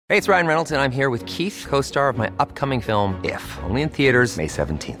Hey, it's Ryan Reynolds, and I'm here with Keith, co-star of my upcoming film, If, only in theaters May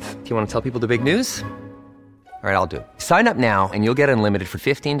 17th. Do you want to tell people the big news? All right, I'll do it. Sign up now and you'll get unlimited for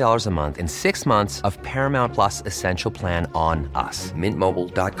 $15 a month and 6 months of Paramount Plus Essential Plan on us.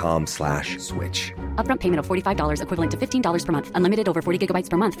 MintMobile.com/switch. Upfront payment of $45 equivalent to $15 per month. Unlimited over 40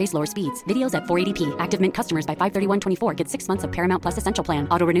 gigabytes per month. Face lower speeds. Videos at 480p. Active Mint customers by 531.24 get 6 months of Paramount Plus Essential Plan.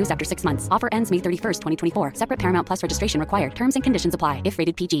 Auto renews after 6 months. Offer ends May 31st, 2024. Separate Paramount Plus registration required. Terms and conditions apply if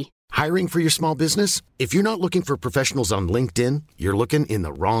rated PG. Hiring for your small business? If you're not looking for professionals on LinkedIn, you're looking in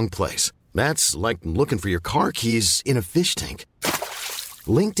the wrong place. That's like looking for your car keys in a fish tank.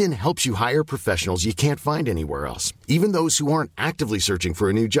 LinkedIn helps you hire professionals you can't find anywhere else, even those who aren't actively searching for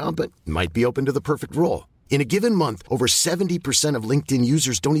a new job but might be open to the perfect role. In a given month, over 70% of LinkedIn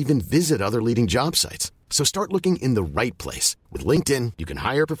users don't even visit other leading job sites. So start looking in the right place. With LinkedIn, you can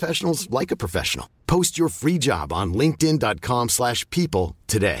hire professionals like a professional. Post your free job on linkedin.com/people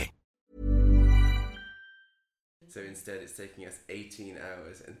today. So instead it's taking us 18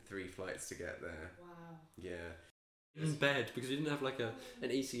 hours and 3 flights to get there. Wow. Yeah. In bed, because we didn't have like an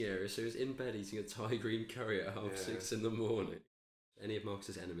eating area, so he was in bed eating a Thai green curry at 6:30 in the morning. Any of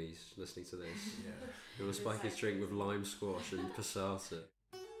Marcus's enemies listening to this, he will spike his drink with lime squash and passata.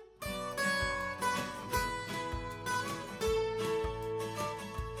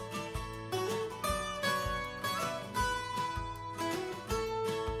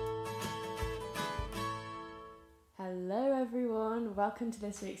 Hello everyone, welcome to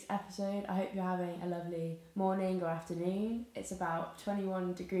this week's episode. I hope you're having a lovely morning or afternoon. It's about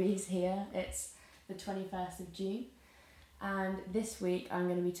 21 degrees here. It's the 21st of June. And this week I'm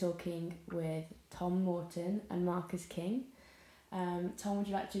going to be talking with Tom Morton and Marcus King. Tom, would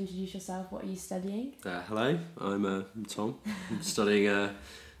you like to introduce yourself? What are you studying? Hello, I'm Tom. I'm studying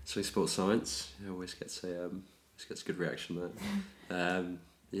sports science. I always gets a good reaction there.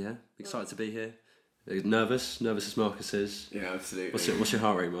 Excited to be here. Nervous as Marcus is. Yeah, absolutely. What's your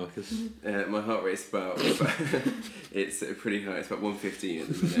heart rate, Marcus? My heart rate's about it's pretty high. It's about 115 at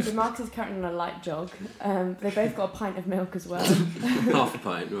the minute. So Marcus is currently on a light jog. They both got a pint of milk as well. Half a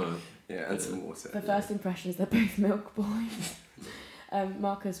pint, right? Yeah, and some water. For first impressions, they're both milk boys.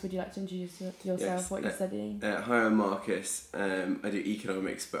 Marcus, would you like to introduce yourself? Yes. What you're studying? Hi, I'm Marcus. I do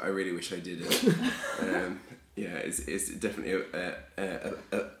economics, but I really wish I didn't. It's definitely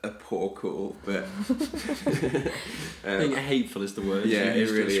a poor call, but being hateful is the word. Yeah, it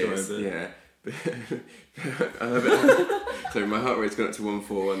really is. It. Yeah. Sorry, my heart rate's gone up to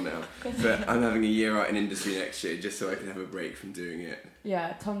 141 now. But I'm having a year out in industry next year just so I can have a break from doing it.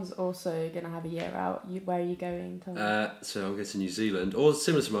 Yeah, Tom's also going to have a year out. Where are you going, Tom? So I'm going to New Zealand, or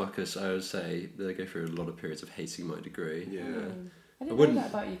similar to Marcus, I would say they go through a lot of periods of hating my degree. Yeah. I didn't know that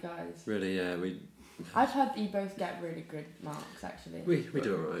about you guys. Really, yeah. I've heard that you both get really good marks, actually. We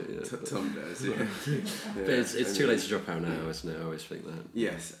do alright, yeah. Tom does, yeah. But it's too late to drop out now, isn't it? I always think that.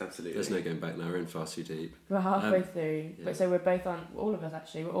 Yes, absolutely. There's no going back now, we're in far too deep. We're halfway through, yeah. but so we're both on, all of us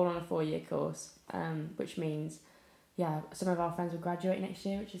actually, we're all on a 4-year course, which means, some of our friends will graduate next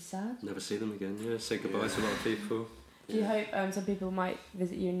year, which is sad. Never see them again, say goodbye to a lot of people. Do you hope some people might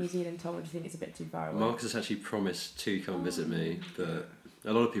visit you in New Zealand, Tom, or do you think it's a bit too far away? Marcus has actually promised to come visit me, but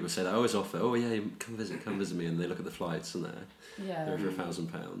a lot of people say that. I always offer, come visit me, and they look at the flights and they're over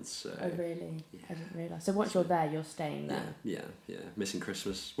 £1,000. So. Oh really? Yeah. I didn't realise. So once you're there, you're staying there? Yeah. Missing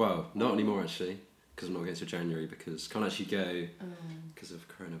Christmas. Well, not anymore actually, because I'm not going to January because can't actually go because of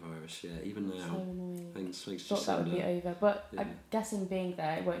coronavirus. Yeah, even now. So annoying. Things thought that would be over, but I'm guessing being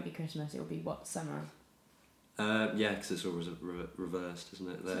there, it won't be Christmas. It will be summer. Because it's always reversed, isn't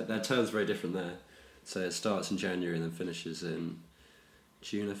it? Their term's very different there. So it starts in January and then finishes in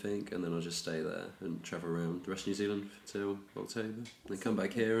June, I think, and then I'll just stay there and travel around the rest of New Zealand till October. And then come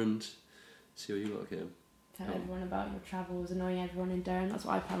back here and see what you lot here. Tell everyone about your travels, annoying everyone in Durham. That's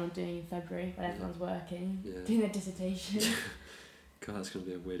what I plan on doing in February, when everyone's working, doing their dissertation. God, that's going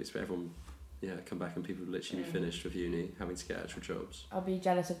to be a weird experience. Everyone, come back and people literally be finished with uni, having to get actual jobs. I'll be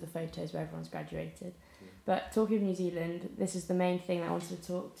jealous of the photos where everyone's graduated. But talking of New Zealand, this is the main thing that I wanted to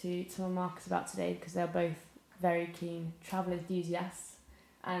talk to Tom and Marcus about today, because they're both very keen travel enthusiasts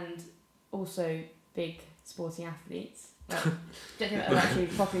and also big sporting athletes. Well, don't think I've actually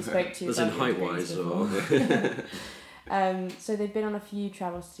properly spoke to you. As in height-wise, or? So they've been on a few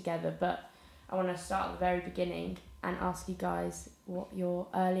travels together, but I want to start at the very beginning and ask you guys what your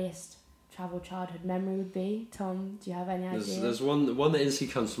earliest travel childhood memory would be. Tom, do you have any idea? There's one that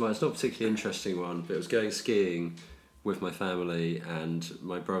instantly comes to mind. It's not a particularly interesting one, but it was going skiing with my family and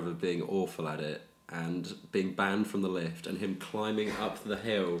my brother being awful at it and being banned from the lift and him climbing up the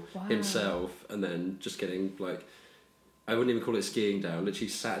hill himself and then just getting I wouldn't even call it skiing down. Literally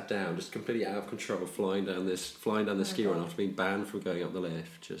sat down, just completely out of control, flying down this ski run after being banned from going up the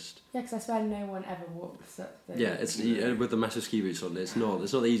lift. Just because I swear no one ever walks up. It's with the massive ski boots on. It's not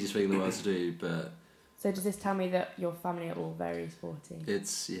the easiest thing in the world to do, but. So does this tell me that your family are all very sporty?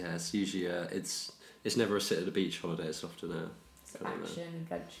 It's usually it's never a sit at a beach holiday. It's often action,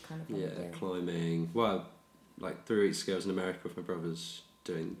 adventure kind of thing. Yeah, climbing. Well, like 3 weeks ago I was in America with my brothers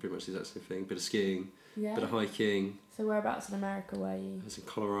doing pretty much the exact same thing. Bit of skiing, bit of hiking. So whereabouts in America were you? I was in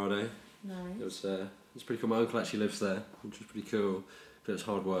Colorado. Nice. It was pretty cool. My uncle actually lives there, which was pretty cool. But it was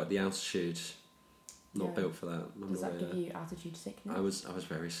hard work. The altitude, not built for that. Does that give you altitude sickness? I was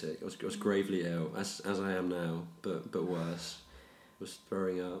very sick. I was gravely ill, as I am now, but worse. Was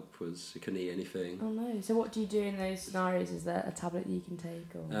throwing up. I couldn't eat anything. Oh no! So what do you do in those scenarios? Is there a tablet that you can take?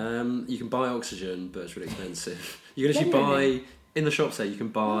 Or? You can buy oxygen, but it's really expensive. You can actually buy in the shops there. You can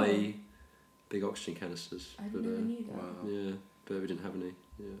buy big oxygen canisters. I never knew that. Wow. Yeah, but we didn't have any.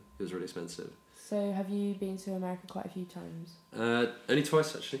 Yeah, it was really expensive. So have you been to America quite a few times? Only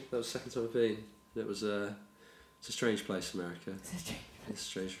twice actually. That was the second time I've been. It was it's a strange place, America. It's a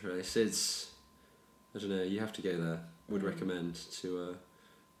strange place. It's I don't know. You have to go there. Would recommend to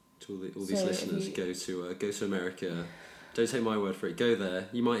all these listeners go to America. Don't take my word for it. Go there.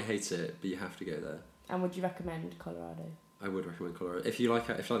 You might hate it, but you have to go there. And would you recommend Colorado? I would recommend Colorado. If you like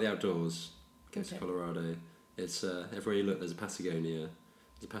the outdoors, go to Colorado. It's everywhere you look. There's a Patagonia.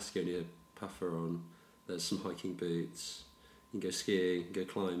 There's a Patagonia puffer on. There's some hiking boots. You can go skiing, go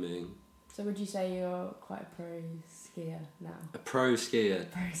climbing. So would you say you're quite a pro skier now? A pro skier?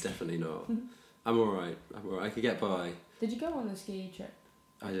 Definitely not. I'm alright. I could get by. Did you go on the ski trip?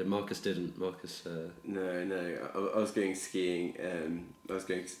 I did. Marcus didn't. Marcus. No. I was going skiing. I was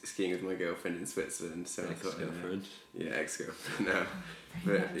going skiing with my girlfriend in Switzerland. So ex-girlfriend. Ex-girlfriend now.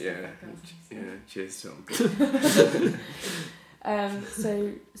 But yeah. Cheers, Tom.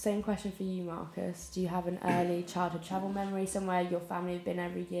 So same question for you, Marcus. Do you have an early childhood travel memory somewhere your family have been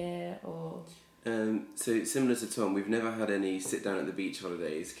every year, or? So similar to Tom, we've never had any sit down at the beach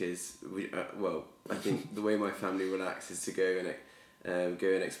holidays because I think the way my family relax is to go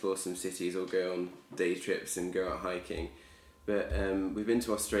and explore some cities or go on day trips and go out hiking. But we've been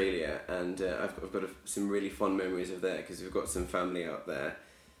to Australia and I've got some really fond memories of there because we've got some family out there.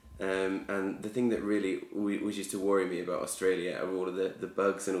 And the thing that really always used to worry me about Australia are all of the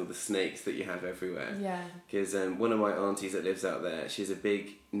bugs and all the snakes that you have everywhere. Yeah. Because one of my aunties that lives out there, she's a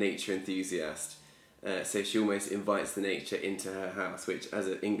big nature enthusiast. So she almost invites the nature into her house, which as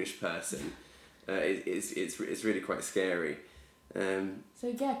an English person, it's really quite scary.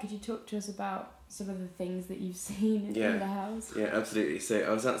 So could you talk to us about some of the things that you've seen in the house? Yeah, absolutely. So I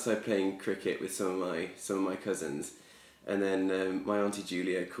was outside playing cricket with some of my cousins. And then my auntie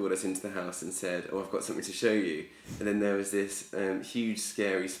Julia called us into the house and said, "Oh, I've got something to show you." And then there was this huge,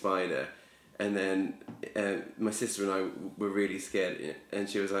 scary spider. And then my sister and I were really scared. And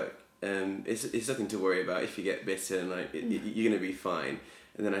she was like, "It's nothing to worry about if you get bitten. You're going to be fine."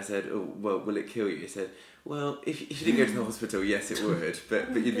 And then I said, "Oh, well, will it kill you?" He said, "Well, if you didn't go to the hospital, yes, it would,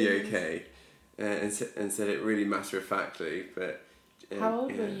 but you'd be okay." And said it really matter-of-factly. But how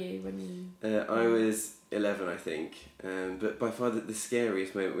old were you when you? I was 11, I think. But by far the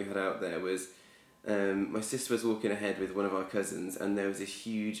scariest moment we had out there was my sister was walking ahead with one of our cousins, and there was this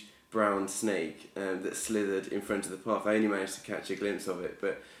huge brown snake that slithered in front of the path. I only managed to catch a glimpse of it,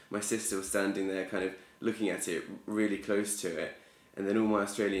 but my sister was standing there kind of looking at it really close to it, and then all my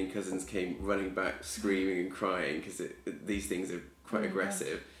Australian cousins came running back screaming and crying because these things are quite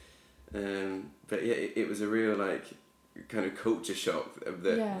aggressive. But yeah, it was a real kind of culture shock of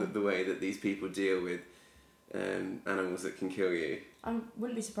the way that these people deal with animals that can kill you. I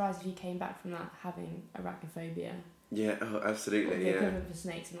wouldn't be surprised if you came back from that having arachnophobia. Yeah, absolutely. The equivalent for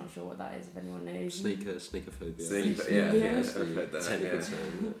snakes, I'm not sure what that is if anyone knows. Sneakophobia. Yeah, I've heard that. Technical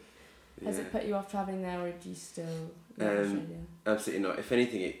term. Has it put you off travelling there, or do you still love Australia? Absolutely not. If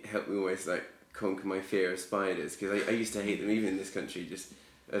anything, it helped me always conquer my fear of spiders, because I used to hate them even in this country. Just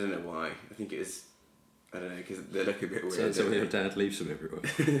I don't know why. I think it was. I don't know, because they look a bit weird. So your dad leaves them everywhere.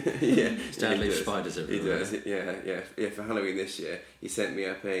 Yeah, his dad leaves spiders everywhere. He does. Yeah. For Halloween this year, he sent me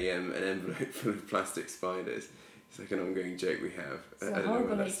up an envelope full of plastic spiders. It's like an ongoing joke we have. So I don't know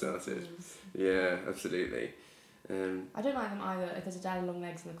when that started. Yeah, absolutely. I don't like them either. If there's a daddy long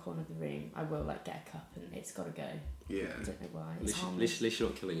legs in the corner of the room, I will get a cup and it's got to go. Yeah. I don't know why. At least you're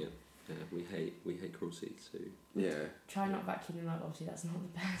not killing it. Yeah, we hate cruelty too. Yeah. Try not vacuuming them up. Obviously, that's not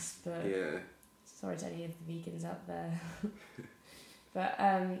the best, but yeah. Sorry to any of the vegans out there. But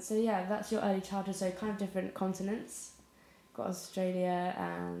that's your early childhood. So kind of different continents. Got Australia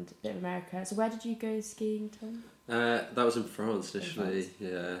and a bit of America. So where did you go skiing, Tom? That was in France initially. France.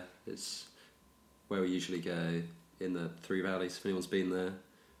 Yeah, it's where we usually go in the Three Valleys. If anyone's been there,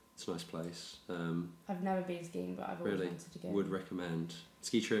 it's a nice place. I've never been skiing, but I've always Really wanted to go. would recommend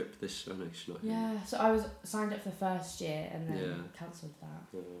ski trip. This oh no, she's not here. Yeah, so I was signed up for the first year and then Yeah. cancelled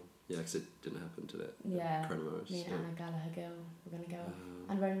that. Yeah, because it didn't happen, did it? Yeah, Coronavirus. me and so. Anna Gallagher girl, we're gonna go.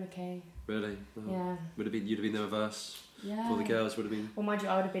 And Ronan McKay. Really? Oh. Yeah. Would have been you'd have been there with us? Yeah. For the girls would have been Well, mind you,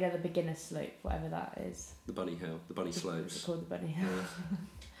 I would have been at the beginner slope, whatever that is. the bunny hill, the bunny It's slopes. called the bunny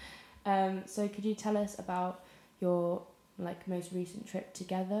hill. So could you tell us about your most recent trip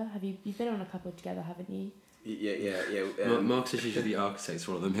together? You've been on a couple together, haven't you? Yeah. Mark's is usually the architect's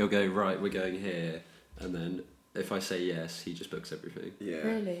one of them. He'll go, right, we're going here, and then if I say yes, he just books everything. Yeah.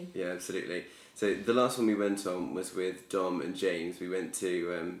 Really? Yeah, absolutely. So the last one we went on was with Dom and James. We went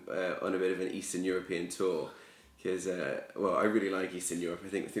to on a bit of an Eastern European tour because I really like Eastern Europe. I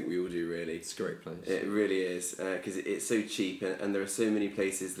think we all do really. It's a great place. It really is because it's so cheap and there are so many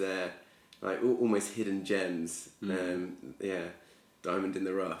places there, like almost hidden gems. Diamond in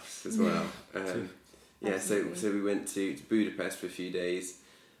the roughs as well. So we went to Budapest for a few days.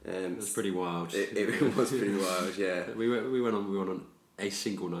 It was pretty wild. It was pretty wild, yeah. We went on a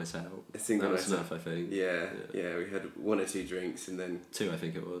single night out. That was enough, I think. Yeah. We had one or two drinks and then 2, I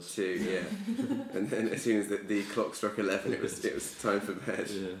think it was. 2, yeah. And then as soon as the clock struck 11, it was time for bed.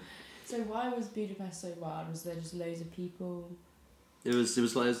 Yeah. So why was Budapest so wild? Was there just loads of people? It was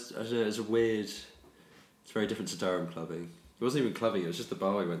like I don't know. It was a weird. It's very different to Durham clubbing. It wasn't even clubbing. It was just the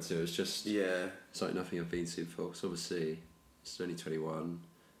bar we went to. It was just It's like nothing I've been to before. So obviously, it's only 21.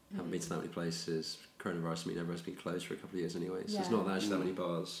 Haven't been to that many places. Coronavirus mean everyone's been closed for a couple of years anyway. So it's not actually that many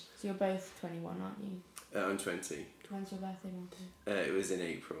bars. So you're both 21, aren't you? I'm 20. When's your birthday, Martin? It was in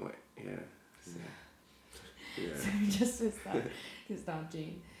April. Yeah. So we just missed that because it's now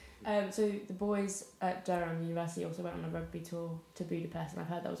June. So the boys at Durham University also went on a rugby tour to Budapest, and I've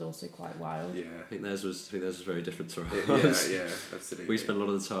heard that was also quite wild. Yeah. I think theirs was very different to ours. Yeah, absolutely. We spent a lot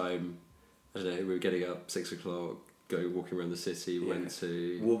of the time. I don't know. We were getting up 6 o'clock, walking around the city. Went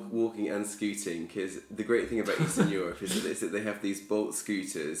to walking and scooting because the great thing about Eastern Europe is that they have these Bolt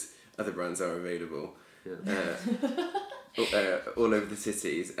scooters. Other brands are available. Yeah. All over the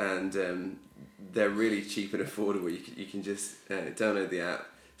cities, and they're really cheap and affordable. You can just download the app,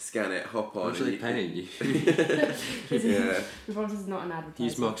 scan it, hop on. How much are they paying you? Yeah. We promise it's not an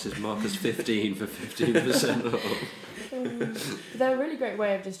advertisement. Use Marcus 15 for 15% off. They're a really great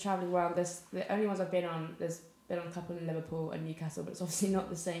way of just travelling around. The only ones I've been on, there's been on a couple in Liverpool and Newcastle, but it's obviously not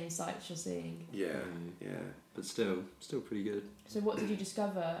the same sights you're seeing. Yeah. But still pretty good. So what did you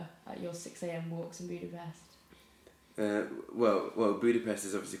discover at your 6 a.m. walks in Budapest? Well, Budapest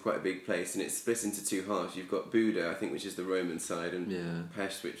is obviously quite a big place, and it's split into two halves. You've got Buda, I think, which is the Roman side, and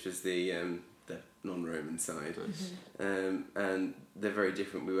Pest, which is the non-Roman side. And they're very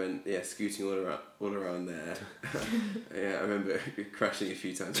different. We went scooting all around there. I remember crashing a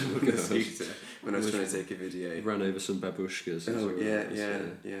few times on a scooter when I was trying to take a video. Ran over some babushkas.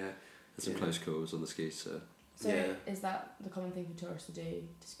 Yeah. Had some close calls on the scooter. So is that the common thing for tourists to do,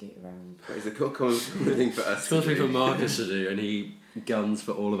 to scoot around? It's a common thing for us. It's a common thing for Marcus to do, and he guns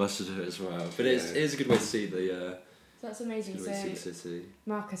for all of us to do it as well. But it is a good way to see the. So that's amazing. Good way to see the city.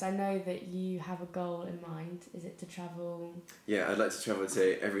 Marcus, I know that you have a goal in mind. Is it to travel? Yeah, I'd like to travel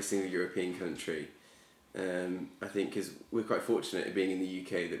to every single European country. I think because we're quite fortunate at being in the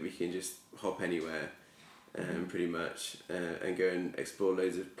UK that we can just hop anywhere. Pretty much, and go and explore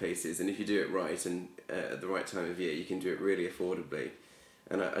loads of places. And if you do it right and at the right time of year, you can do it really affordably.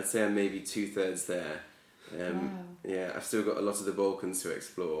 And I'd say I'm maybe 2/3 there. Wow. Yeah, I've still got a lot of the Balkans to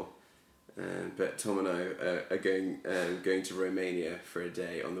explore. But Tom and I are going to Romania for a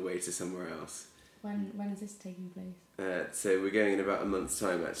day on the way to somewhere else. When is this taking place? So we're going in about a month's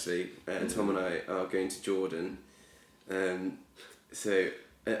time actually. Tom and I are going to Jordan.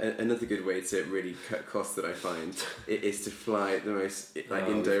 Another good way to really cut costs that I find is to fly the most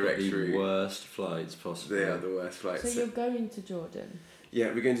indirect route. The worst flights possible. They are the worst flights. So you're going to Jordan?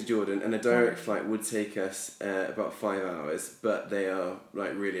 Yeah, we're going to Jordan, and a direct flight would take us about 5 hours, but they are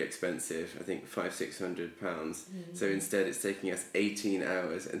really expensive. I think £500-600. So instead, it's taking us 18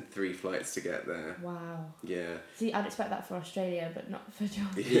 hours and 3 flights to get there. Wow. Yeah. See, I'd expect that for Australia, but not for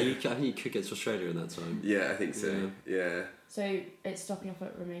Jordan. Yeah, I think you could get to Australia in that time. Yeah, I think so. Yeah. So it's stopping off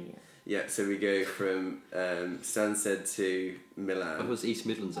at Romania? Yeah, so we go from Stansted to Milan. That was East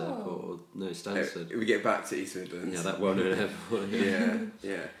Midlands Airport, or no, Stansted. We get back to East Midlands. Yeah, that well-known airport.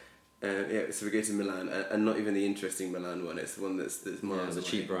 So we go to Milan, and not even the interesting Milan one. It's the one that's miles the away.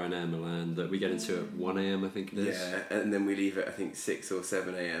 cheap Ryanair Milan that we get into at 1 a.m. I think it is. Yeah, and then we leave at I think 6 or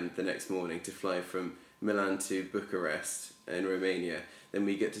 7 a.m. the next morning to fly from Milan to Bucharest in Romania. Then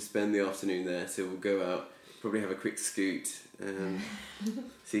we get to spend the afternoon there, so we'll go out, probably have a quick scoot,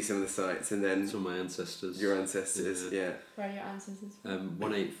 see some of the sights, and then... Some of my ancestors. Your ancestors, yeah. Where are your ancestors from?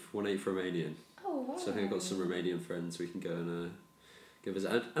 1/8 Romanian. Oh, wow. So I think I've got some Romanian friends we can go and give us.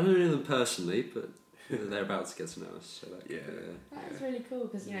 I don't know them personally, but they're about to get to know us. So That's really cool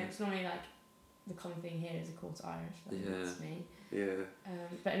because it's normally like the common thing here is of course Irish. That's me. Yeah.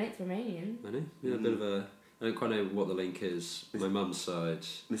 But an 8th Romanian. I know. Yeah, a bit of a. I don't quite know what the link is. My mum's side.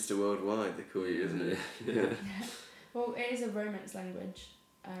 Mr. Worldwide, they call you, isn't it? Yeah. Well, it is a Romance language.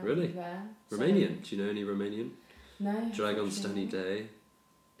 Really? There. Romanian? Do you know any Romanian? No. Drag on Stony Day.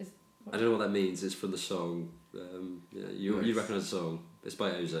 I don't know what that means. It's from the song. You recognise the song. It's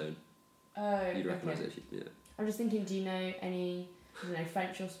by Ozone. Oh, You'd recognise it if you... Yeah. I'm just thinking, do you know any,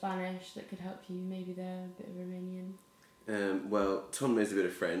 French or Spanish that could help you? Maybe they're a bit of Romanian. Well, Tom knows a bit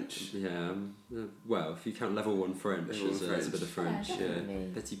of French. Yeah. Well, if you count level 1 French as a bit of French,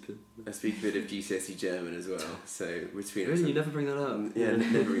 Petit peu. I speak a bit of GCSE German as well. So between really, you never bring that up. Yeah,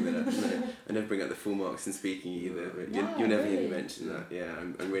 never bring that up. No, I never bring up the full marks in speaking either. But you'll never hear me mention that. Yeah,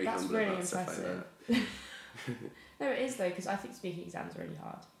 I'm really humble really about stuff like that. No, it is though, because I think speaking exams are really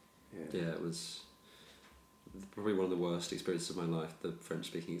hard. Yeah, it was probably one of the worst experiences of my life. The French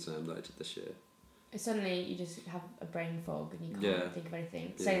speaking exam that I did this year. Suddenly you just have a brain fog and you can't think of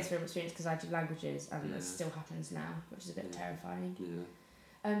anything. Say this from experience because I do languages and it still happens now, which is a bit terrifying.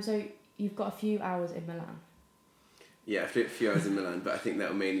 Yeah. So you've got a few hours in Milan. Yeah, a few hours in Milan, but I think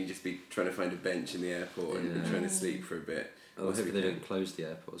that'll mainly just be trying to find a bench in the airport and trying to sleep for a bit. I hope they don't close the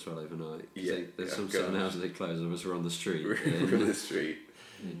airport as well overnight. Yeah, there's some certain houses they close and we're on the street. We're on the street.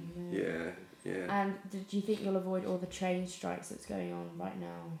 Yeah. And do you think you'll avoid all the train strikes that's going on right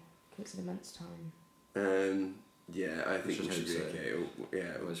now? Because it's an immense time. Yeah, I think we should be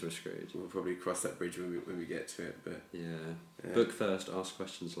okay. Otherwise we're screwed. We'll probably cross that bridge when we get to it. But book first, ask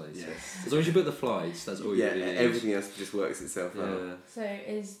questions later. Yes. As long as you book the flights, that's all you really need. Everything else just works itself out. So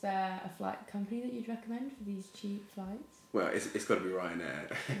is there a flight company that you'd recommend for these cheap flights? Well, it's got to be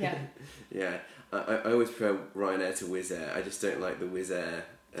Ryanair. Yeah. Yeah, I always prefer Ryanair to Wizz Air. I just don't like the Wizz Air.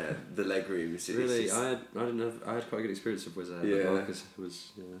 The leg rooms. Really, I had quite a good experience with Wizz Air. Yeah. But Marcus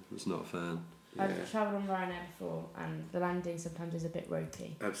was not a fan. I've travelled on Ryanair before and the landing sometimes is a bit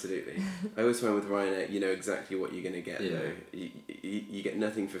ropey. Absolutely. I always find with Ryanair, you know exactly what you're going to get though. You get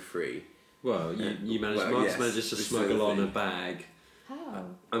nothing for free. Well, Marcus manages to smuggle on a bag. How?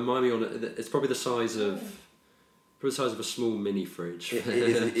 And Mimey on it, it's probably the size of a small mini fridge. It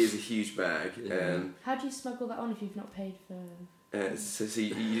is a huge bag. Yeah. How do you smuggle that on if you've not paid for... So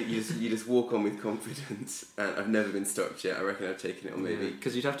you just walk on with confidence. And I've never been stopped yet. I reckon I've taken it on maybe...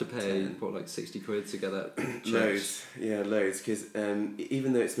 Because you'd have to pay, like 60 quid to get that Loads. Because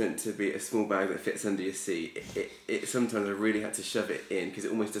even though it's meant to be a small bag that fits under your seat, it sometimes I really had to shove it in because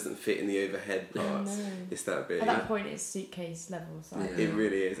it almost doesn't fit in the overhead parts. Oh, no. It's that big. At that point it's suitcase level size. Yeah. It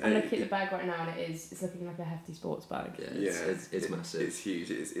really is. I'm looking at the bag right now and it's looking like a hefty sports bag. Yeah, it's massive. It's huge.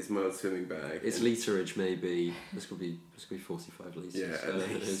 It's my old swimming bag. Its literage maybe, it's going to be 45 litres. Yeah,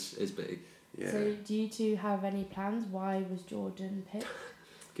 so it's big. Yeah. So do you two have any plans? Why was Jordan picked?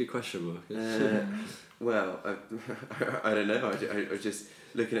 Good question, Marcus. Well, I don't know. I was just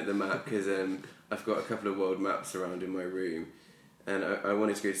looking at the map because I've got a couple of world maps around in my room, and I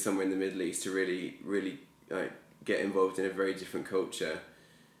wanted to go somewhere in the Middle East to really get involved in a very different culture,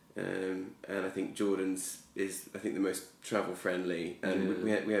 and I think Jordan's is the most travel friendly, and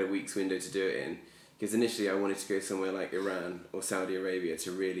we had a week's window to do it in. Because initially I wanted to go somewhere like Iran or Saudi Arabia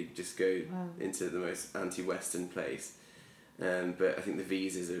to really just go into the most anti-Western place. But I think the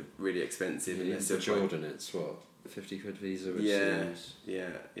visas are really expensive. Yeah, for Jordan it's what, 50 quid visa? Which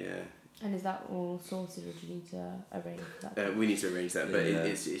Yeah. And is that all sorted or do you need to arrange that? We need to arrange that, but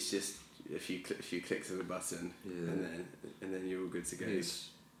it's just a few clicks of a button and then you're all good to go.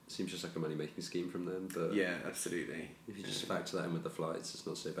 Seems just like a money-making scheme from them, but yeah, absolutely. If you just factor that in with the flights, it's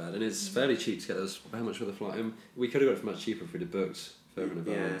not so bad, and it's fairly cheap to get those. How much for the flight? We could have got it for much cheaper if we'd have booked further in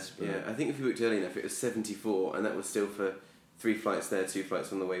advance. Yeah. I think if we booked early enough, it was 74, and that was still for 3 flights there, 2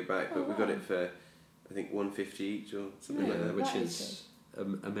 flights on the way back. But we got it for, I think, 150 each or something like that, which is a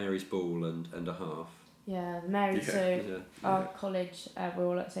Mary's ball and a half. Yeah, the Mary's. So our college, we're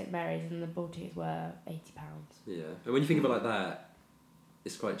all at St Mary's, and the ball tickets were £80. Yeah, and when you think of it like that,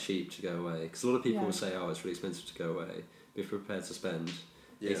 it's quite cheap to go away, because a lot of people will say, it's really expensive to go away, but if you're prepared to spend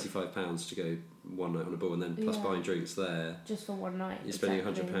 £85 to go one night on a ball and then plus buying drinks there, just for one night, you're spending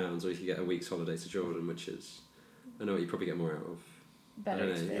 £100, or you could get a week's holiday to Jordan, which is, I know what you probably get more out of. Better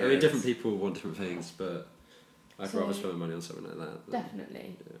experience. I mean, different people want different things, but I'd rather spend my money on something like that.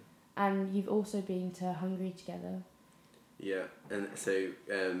 Definitely. And you've also been to Hungary together. Yeah, and so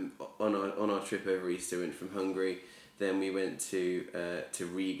on our trip over Easter, we went from Hungary. Then we went to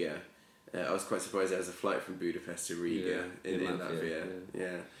Riga. I was quite surprised there was a flight from Budapest to Riga in Latvia.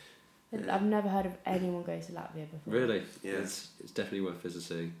 Yeah. I've never heard of anyone go to Latvia before. Really? Yeah. It's definitely worth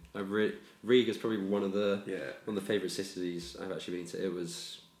visiting. Riga's probably one of the favourite cities I've actually been to.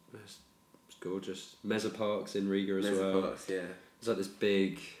 It's gorgeous. Meza Park's in Riga as well. Parks, yeah. It's like this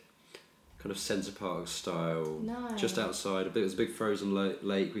big kind of Centre Park style, Nice. just outside. It was a big frozen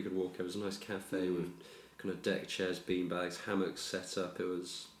lake we could walk over. It was a nice cafe with kind of deck chairs, bean bags, hammocks set up. It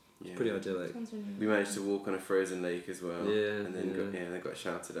was pretty idyllic. Sounds really We managed to walk on a frozen lake as well. Yeah, and then got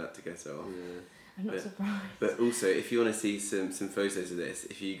shouted at to get off. Yeah. I'm not surprised. But also, if you want to see some photos of this,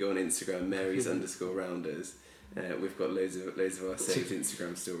 if you go on Instagram, Mary's _rounders, we've got loads of our saved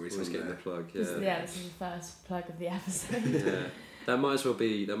Instagram stories. Always on getting there. the plug. This is the first plug of the episode. Yeah. That might as well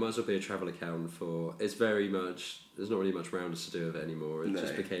be a travel account for. It's very much. There's not really much rounders to do with it anymore. It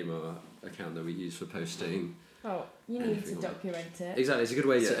just became our account that we use for posting. Oh, you need to document it. Exactly, it's a good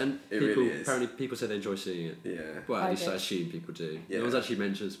way to. And it people really is. apparently people say they enjoy seeing it. Yeah. Well, I at least do. I assume people do. Yeah. No one's actually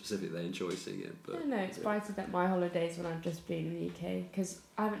mentioned specifically they enjoy seeing it, but No, it's brightened up my holidays when I've just been in the UK because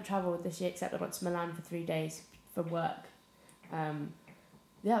I haven't travelled this year except I went to Milan for 3 days for work. It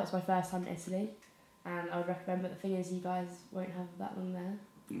was my first time in Italy, and I would recommend. But the thing is, you guys won't have that long there.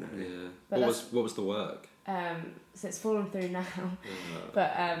 No. yeah. But What was the work? So it's fallen through now,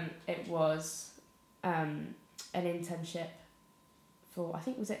 but it was an internship for, I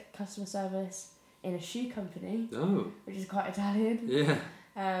think, was it customer service in a shoe company, Oh. which is quite Italian. Yeah.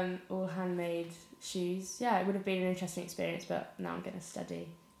 All handmade shoes. Yeah, it would have been an interesting experience, but now I'm going to study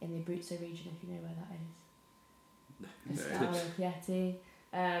in the Abruzzo region, if you know where that is. Castello, Chieti.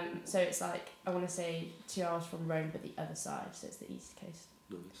 So it's like, I want to say 2 hours from Rome, but the other side, so it's the east coast.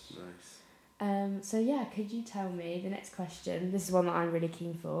 Nice. So yeah, could you tell me, the next question, this is one that I'm really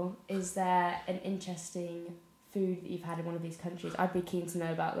keen for, is there an interesting food that you've had in one of these countries? I'd be keen to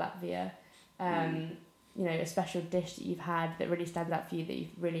know about Latvia. You know, a special dish that you've had that really stands out for you that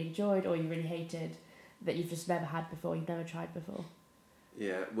you've really enjoyed or you really hated that you've just never had before, you've never tried before.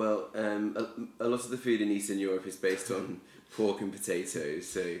 Yeah, well, a lot of the food in Eastern Europe is based on pork and potatoes,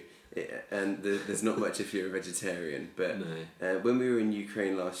 so there's not much if you're a vegetarian. But No. When we were in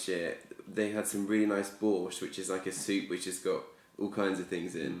Ukraine last year, they had some really nice borscht, which is like a soup which has got all kinds of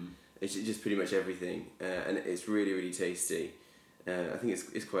things in. It's just pretty much everything, and it's really, really tasty. I think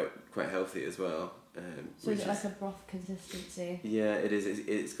it's quite healthy as well. So is it like a broth consistency? Yeah, it is.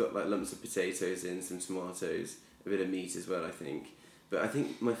 It's got like lumps of potatoes in, some tomatoes, a bit of meat as well, I think. But I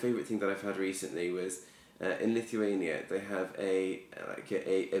think my favourite thing that I've had recently was in Lithuania. They have a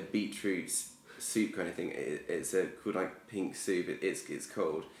beetroot soup kind of thing. It's called like pink soup. It's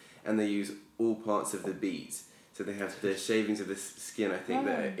cold, and they use all parts of the beet. So they have the shavings of the skin, I think,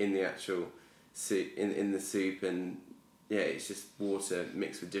 that are in the actual soup, in the soup, and yeah, it's just water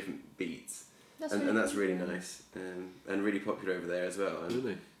mixed with different beets. And that's really nice, and really popular over there as well. And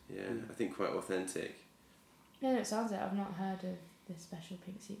Really? yeah, I think quite authentic. Yeah, no, it sounds like I've not heard of this special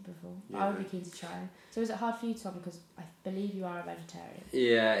pink soup before. Yeah. I would be keen to try. So is it hard for you, Tom? Because I believe you are a vegetarian.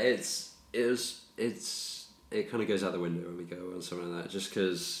 Yeah, it kind of goes out the window when we go on something like that, just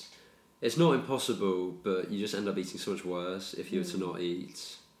because it's not impossible, but you just end up eating so much worse if you were to not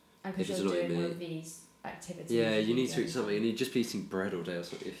eat. And If because it's you're not doing one meat. of these activities. Yeah, you need to eat something, and you'd just be eating bread all day or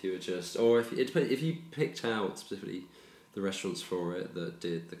something if you were just, or if you picked out specifically the restaurants for it that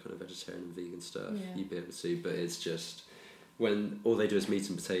did the kind of vegetarian and vegan stuff, you'd be able to. But it's just when all they do is meat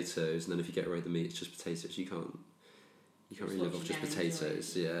and potatoes, and then if you get rid of the meat, it's just potatoes. You can't really live off just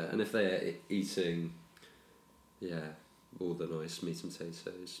potatoes. Yeah, and if they're eating, all the nice meat and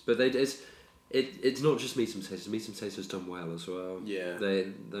potatoes, but it's not just meat and potatoes. Meat and potatoes done well as well. Yeah. I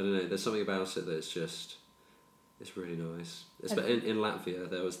don't know. There's something about it that's just, it's really nice. In Latvia,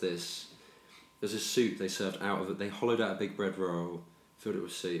 there was this soup they served out of it. They hollowed out a big bread roll, filled it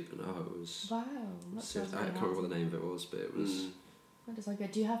with soup, and it was. Wow. I can't remember what the name of it was, but it was. That is like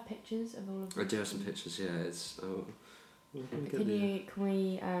good. Do you have pictures of all of them? I do have some pictures. Yeah, it's. Can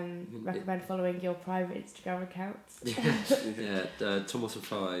we recommend following your private Instagram accounts? Yeah,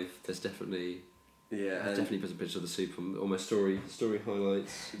 Tomato5. There's definitely. Yeah, I definitely put a picture of the soup on my story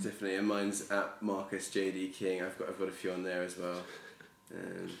highlights. Definitely, and mine's at Marcus JD King. I've got a few on there as well.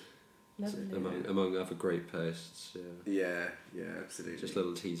 Lovely. Among other great posts. Yeah, absolutely. Just a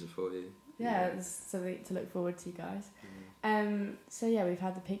little teaser for you. Yeah, it's something to look forward to, guys. So yeah, we've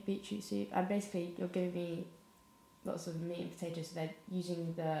had the pink beetroot soup, and basically you're giving me lots of meat and potatoes, so they're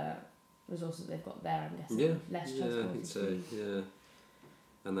using the resources they've got there, I'm guessing. Yeah, Less I think transported so. food. Yeah.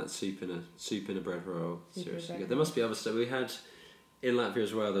 and that soup in a bread roll. Seriously good. There roll. must be other stuff. We had in Latvia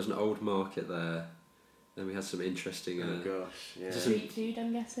as well. There's an old market there, and we had some interesting. Oh gosh, yeah. Street food,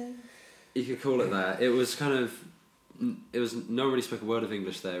 I'm guessing. You could call it that. It was kind of. It was no one really spoke a word of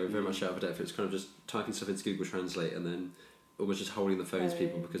English there. We were very much out of depth. It was kind of just typing stuff into Google Translate and then almost just holding the phone to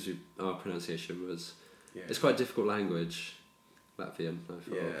people because our pronunciation was. Yeah. It's quite a difficult language, Latvian. I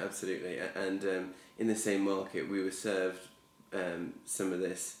thought. Yeah, absolutely. And in the same market, we were served some of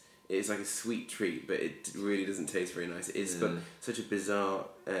this. It's like a sweet treat, but it really doesn't taste very nice. It's got such a bizarre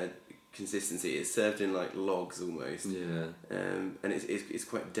consistency. It's served in like logs almost. Yeah. And it's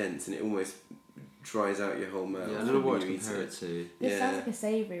quite dense, and it almost dries out your whole mouth. Yeah, I don't know what to compare it to. This sounds like a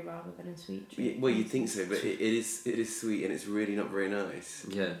savoury rather than a sweet treat. Well, you'd think so, but it is sweet, and it's really not very nice.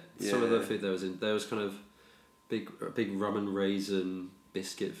 Yeah. Some of the food there was kind of a big rum and raisin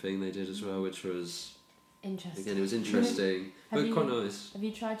biscuit thing they did as well, which was interesting. Again, it was interesting, but quite nice. Have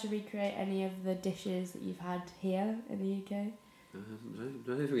you tried to recreate any of the dishes that you've had here in the UK? I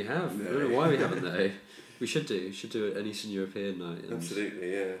don't think we have. No. I don't know why we haven't though. We should do. We should do an Eastern European night.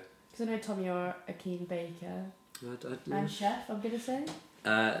 Absolutely, yeah. Because I know, Tom, you're a keen baker. And chef, I'm going to say?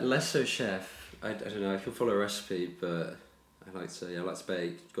 Less so chef. I don't know, I can follow a recipe, but I like to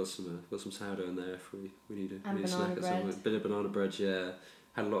bake. Got some sourdough in there if we need a snack at some point. Bit of banana bread, yeah.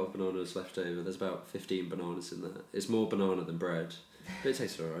 Had a lot of bananas left over. There's about 15 bananas in there. It's more banana than bread, but it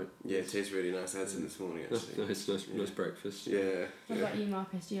tastes alright. Yeah, it tastes really nice. I had some this morning actually. Nice breakfast. Yeah. What about you,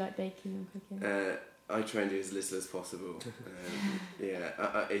 Marcus? Do you like baking and cooking? I try and do as little as possible.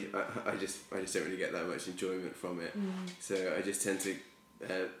 I just don't really get that much enjoyment from it. So I just tend to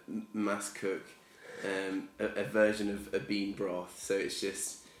mass cook a version of a bean broth. So it's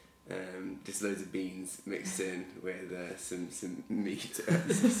just loads of beans mixed in with some meat,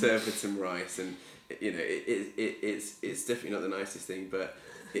 served with some rice, and it's definitely not the nicest thing, but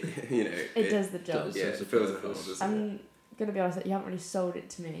it does the job. Yeah, it fills a hole, doesn't it? I'm going to be honest, you haven't really sold it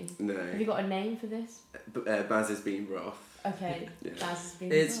to me. No. Have you got a name for this? Baz's bean broth. Okay, yeah. Baz's bean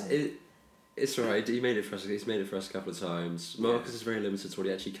broth. It's alright. He made it for us. He's made it for us a couple of times. Marcus is very limited to what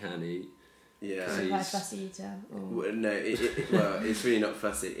he actually can eat. Yeah. Is he quite a fussy eater? Well, no, it's really not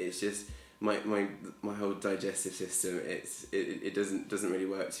fussy. It's just my whole digestive system. It doesn't really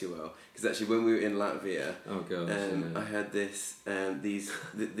work too well. Because actually, when we were in Latvia, I had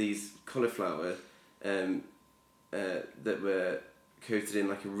these cauliflower. That were coated in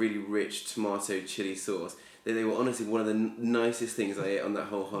like a really rich tomato chili sauce. They were honestly one of the nicest things I ate on that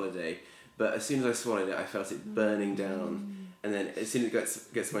whole holiday. But as soon as I swallowed it, I felt it burning down. And then as soon as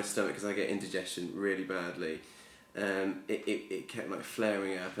it gets to my stomach, because I get indigestion really badly, it kept like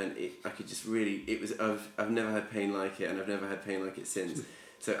flaring up, and I could just really. It was I've never had pain like it, and I've never had pain like it since.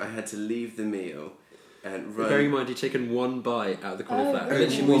 So I had to leave the meal. And bearing in mind, you'd taken one bite out of the cauliflower.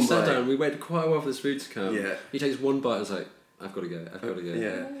 Literally, we sat down. We waited quite a while for this food to come. Yeah. He takes one bite. I was like, I've got to go.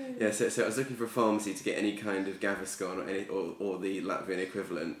 Yeah. So I was looking for a pharmacy to get any kind of Gaviscon or the Latvian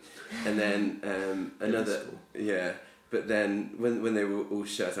equivalent, and then another. Yeah. But then when they were all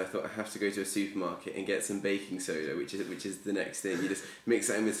shut, I thought I have to go to a supermarket and get some baking soda, which is the next thing. You just mix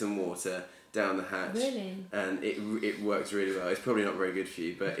that in with some water. Down the hatch. Really? And it works really well. It's probably not very good for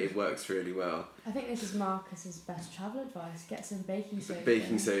you, but it works really well. I think this is Marcus's best travel advice. Get some baking soda.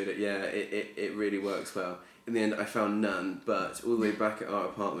 Baking soda, yeah, it really works well. In the end, I found none, but all the way back at our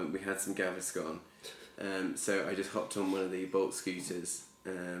apartment, we had some Gaviscon. So I just hopped on one of the Bolt scooters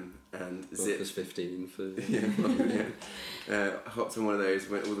and zipped. 15 for... yeah. Hopped on one of those,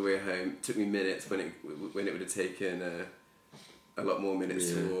 went all the way home. Took me minutes when it would have taken a lot more minutes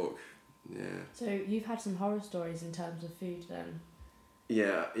to walk. Yeah. So you've had some horror stories in terms of food then?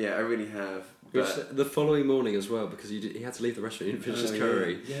 Yeah, I really have. Which the following morning as well, because he had to leave the restaurant. He didn't finish his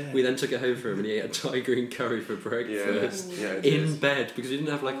curry. Yeah. We then took it home for him, and he ate a Thai green curry for breakfast. In bed, because we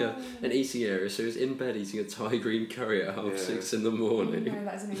didn't have like an eating area, so he was in bed eating a Thai green curry at 6:30 in the morning. No,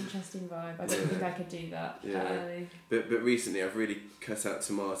 that's an interesting vibe. I don't think I could do that. Yeah. But recently I've really cut out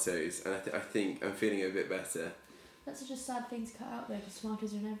tomatoes, and I think I'm feeling a bit better. That's such a sad thing to cut out though, because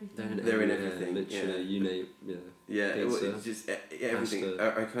tomatoes are in everything. They're in everything. Literally, you name. Yeah, it's just everything.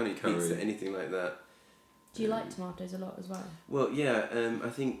 Pasta, I can't eat pizza, anything like that. Do you like tomatoes a lot as well? Well, yeah. I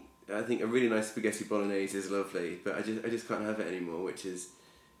think a really nice spaghetti bolognese is lovely, but I just can't have it anymore, which is.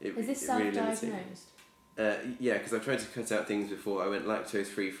 Is this self-diagnosed? Yeah, because I've tried to cut out things before. I went lactose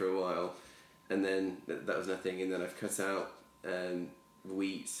free for a while, and then that was nothing. And then I've cut out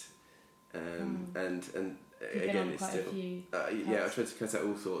wheat, and. You've again, it's still. I tried to cut out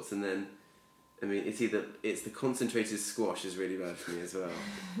all sorts, and then I mean, it's the concentrated squash is really bad for me as well,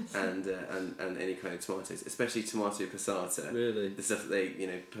 and any kind of tomatoes, especially tomato passata. Really? The stuff that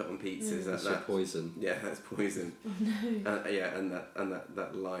they put on pizzas. That's poison. Yeah, that's poison. Oh no. And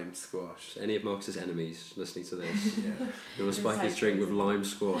that lime squash. Any of Marcus's enemies listening to this, Yeah. you want to spike his drink with lime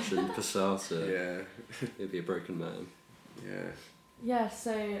squash and passata. Yeah. He'd be a broken man. Yeah. Yeah.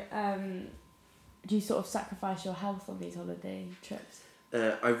 So, do you sort of sacrifice your health on these holiday trips?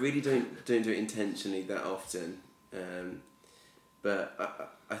 I really don't do it intentionally that often,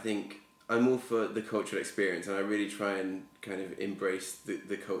 but I think I'm all for the cultural experience, and I really try and kind of embrace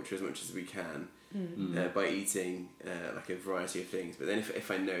the culture as much as we can by eating like a variety of things. But then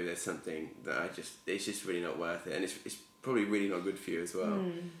if I know there's something that it's just really not worth it, and it's probably really not good for you as well.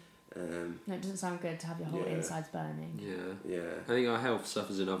 No, it doesn't sound good to have your whole insides burning. Yeah. I think our health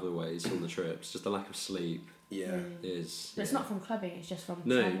suffers in other ways on the trips. Just the lack of sleep. Yeah. Is. But it's not from clubbing. It's just from.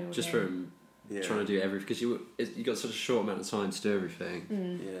 No, just from trying to do everything, because you got such a short amount of time to do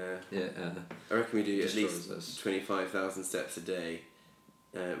everything. Yeah. I reckon we do at least 25,000 steps a day.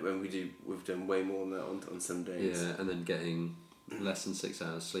 When we've done way more than that on some days. Yeah, and then getting less than 6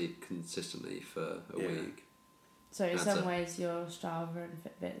 hours sleep consistently for a week. So in some ways your Strava and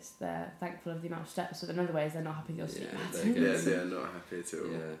Fitbits, they're thankful of the amount of steps, but in other ways they're not happy with your sleep patterns. They're not happy at all.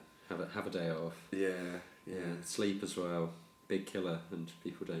 Yeah, have a day off. Yeah. Sleep as well, big killer, and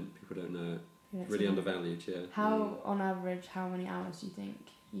people don't know it. Yeah, really undervalued. Yeah. How on average, how many hours do you think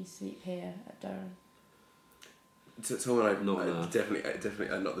you sleep here at Durham? Tom and I definitely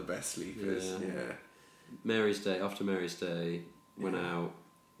are not the best sleepers. Yeah. After Mary's Day, went out.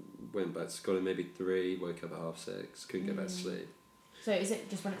 Went back to school at maybe 3, woke up at 6:30, couldn't get back to sleep. So is it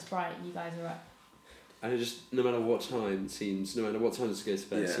just when it's bright you guys are up? And it just, no matter what time to go to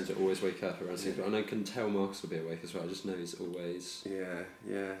bed, seems to always wake up around 6. And I can tell Marcus will be awake as well, I just know he's always...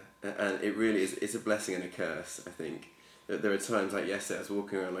 Yeah. And it really is, it's a blessing and a curse, I think. There are times like yesterday I was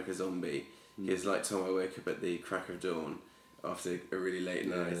walking around like a zombie, because like Tom, I woke up at the crack of dawn after a really late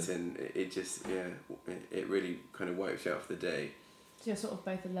night, and it just, it really kind of wipes you out for the day. So you're sort of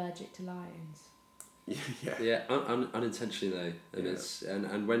both allergic to lions. Yeah, unintentionally though, and it's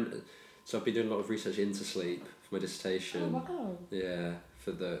and when so I've been doing a lot of research into sleep for my dissertation. Oh wow! Yeah,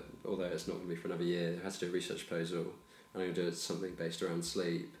 although it's not going to be for another year, I had to do a research proposal. And I'm going to do something based around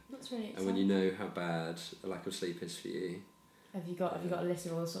sleep. That's really exciting. And when you know how bad a lack of sleep is for you. Have you got a list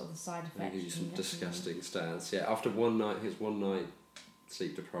of all sort of the side effects? I give you some disgusting stats. Yeah, after one night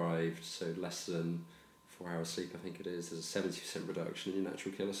sleep deprived, so less than 4 hours sleep, I think it is, there's a 70% reduction in your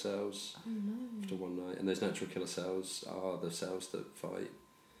natural killer cells after one night. And those natural killer cells are the cells that fight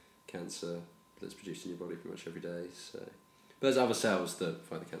cancer that's produced in your body pretty much every day. So, but there's other cells that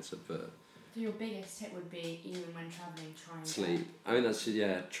fight the cancer, but... So your biggest tip would be, even when travelling, try and sleep. I mean, that's,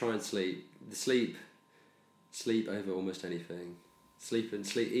 try and sleep. Sleep over almost anything.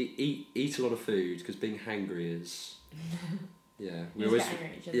 Eat a lot of food, because being hangry is... Yeah, we always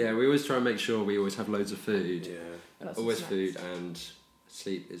try and make sure we always have loads of food. Yeah, always food, and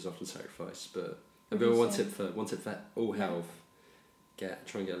sleep is often sacrificed. But one tip for all health: try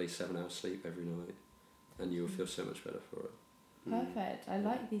and get at least 7 hours sleep every night, and you will feel so much better for it. Perfect. I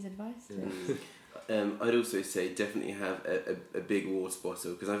like these advices. I'd also say definitely have a big water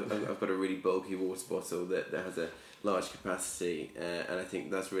bottle, because I've got a really bulky water bottle that has a large capacity, and I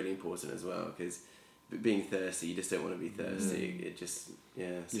think that's really important as well, because being thirsty, you just don't want to be thirsty. It just,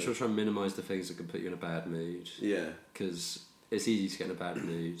 You should try and minimise the things that can put you in a bad mood. Yeah. Because it's easy to get in a bad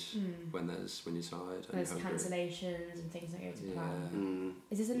mood when you're tired. And there's cancellations and things that go to plan.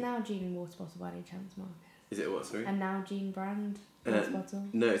 Is this a Nalgene water bottle by any chance, Mark? Is it what, sorry? A Nalgene brand water bottle?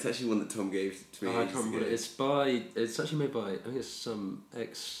 No, it's actually one that Tom gave to me. I can't remember. It's actually made by, I think it's some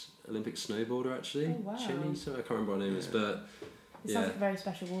ex-Olympic snowboarder actually. Oh wow. Chile, so I can't remember what her name is, but... It sounds like a very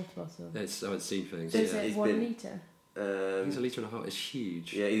special water bottle. I've seen things. Is it 1 litre? I think it's 1.5 litres. It's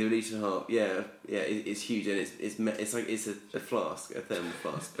huge. Yeah, either 1.5 litres. Yeah, it's huge, and it's like it's a flask, a thermal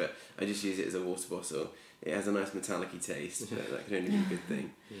flask. But I just use it as a water bottle. It has a nice metallic-y taste, but that can only be a good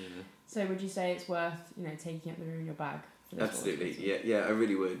thing. So would you say it's worth taking up the room in your bag? For this Absolutely. Yeah, I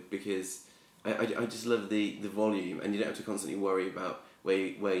really would, because I just love the volume, and you don't have to constantly worry about where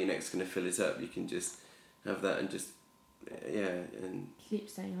your neck's going to fill it up. You can just have that and just. And keep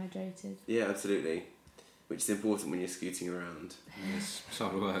staying hydrated. Yeah, absolutely. Which is important when you're scooting around. It's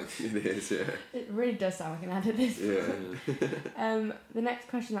hard work. It is, yeah. It really does sound like an ad at this point. Yeah. The next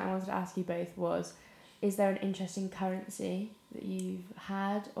question that I wanted to ask you both was, is there an interesting currency that you've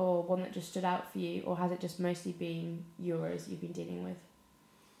had, or one that just stood out for you, or has it just mostly been euros you've been dealing with?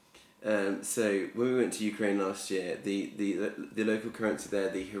 So when we went to Ukraine last year, the local currency there,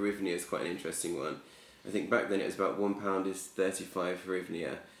 the hryvnia, is quite an interesting one. I think back then it was about £1 is 35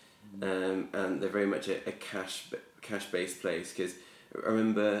 hryvnia, and they're very much a cash based place. Because I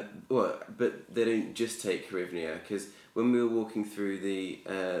remember, but they don't just take hryvnia, because when we were walking through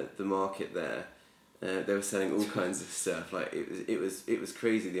the market there, they were selling all kinds of stuff. Like it was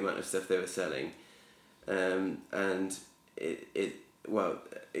crazy the amount of stuff they were selling, and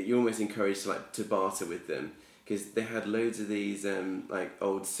you're almost encouraged to barter with them, because they had loads of these like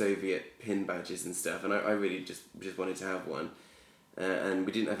old Soviet pin badges and stuff, and I really just wanted to have one, and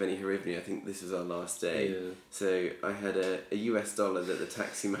we didn't have any hryvnia. I think this was our last day, so I had a US dollar that the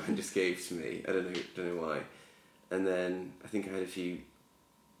taxi man just gave to me. I don't know why, and then I think I had a few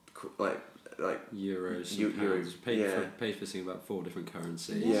like euros, pounds. Paid for seeing about 4 different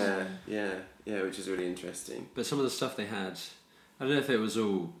currencies. Yeah, which is really interesting. But some of the stuff they had, I don't know if it was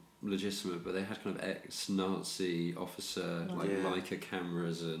all legitimate, but they had kind of ex-Nazi officer Leica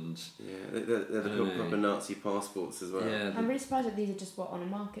cameras and they're the proper Nazi passports as well. Yeah, I'm really surprised that these are just on a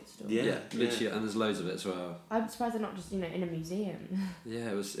market stall. Yeah, literally, and there's loads of it as well. I'm surprised they're not just in a museum. Yeah,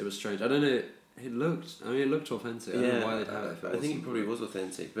 it was strange. I don't know. It looked authentic. I don't know why they'd have it. I think it probably was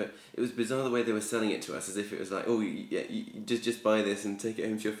authentic, but it was bizarre the way they were selling it to us, as if it was like, you just buy this and take it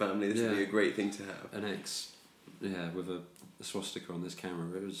home to your family. This would be a great thing to have. With a swastika on this camera.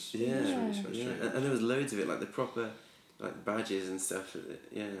 It was really strange. And there was loads of it, like the proper badges and stuff.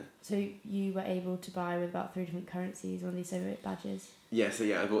 Yeah. So you were able to buy with about 3 different currencies on these Soviet badges. Yeah. So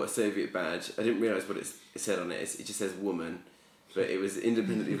I bought a Soviet badge. I didn't realise what it said on it. It just says woman. But it was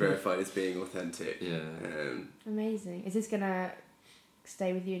independently verified as being authentic. Yeah. Amazing. Is this going to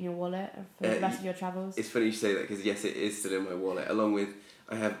stay with you in your wallet for the rest of your travels? It's funny you say that, because yes, it is still in my wallet, along with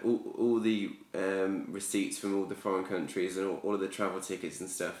I have all the receipts from all the foreign countries and all of the travel tickets and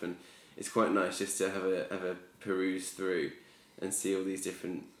stuff, and it's quite nice just to have a peruse through and see all these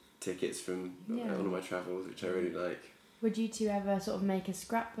different tickets from all of my travels, which I really like. Would you two ever sort of make a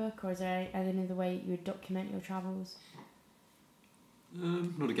scrapbook, or is there any other way you would document your travels?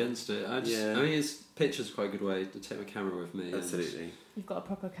 Not against it. I mean, pictures are quite a good way to take my camera with me. Absolutely. You've got a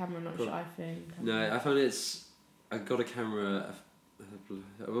proper camera, not just iPhone. No, I found I got a camera.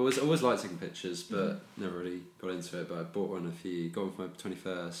 I've always liked taking pictures, but never really got into it. But I bought one got one for my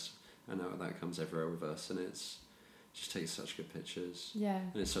 21st, and now that comes everywhere with us, and it's just takes such good pictures. Yeah.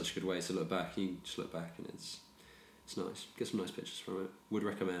 And it's such a good way to look back. You can just look back, and it's nice. Get some nice pictures from it. Would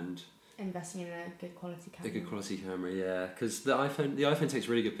recommend. Investing in a good quality camera. A good quality camera, yeah. Because the iPhone takes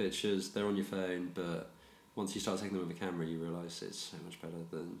really good pictures. They're on your phone, but once you start taking them with a camera, you realise it's so much better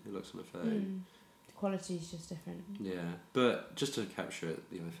than it looks on a phone. The quality is just different. Yeah, but just to capture it,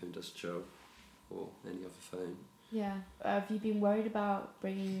 the iPhone does a job, or any other phone. Yeah. Have you been worried about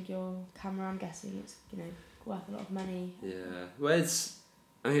bringing your camera? I'm guessing it's worth a lot of money. Yeah. Well, I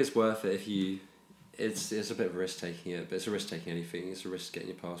think it's worth it if you. It's a bit of a risk taking it, but it's a risk taking anything. It's a risk getting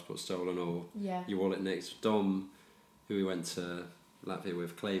your passport stolen or your wallet nicked. Dom, who we went to Latvia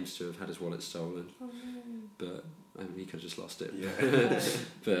with, claims to have had his wallet stolen, but he could have just lost it. Yeah.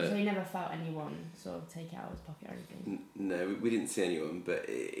 So he never felt anyone sort of take it out of his pocket or anything? No, we didn't see anyone, but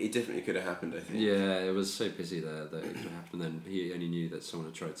it definitely could have happened, I think. Yeah, it was so busy there that it could have happened. And then he only knew that someone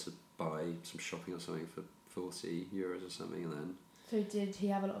had tried to buy some shopping or something for €40 or something, and then. So did he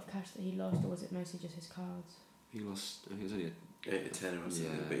have a lot of cash that he lost, or was it mostly just his cards? He lost. I think it was only a tenner or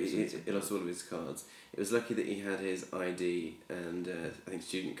something, but he lost all of his cards. It was lucky that he had his ID and I think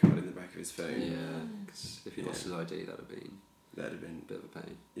student card in the back of his phone. Yeah, because if he lost his ID, that'd have been a bit of a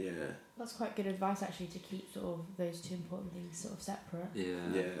pain. Yeah. That's quite good advice, actually, to keep sort of those two important things sort of separate. Yeah.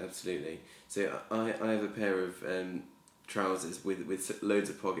 Yeah, absolutely. So I have a pair of trousers with loads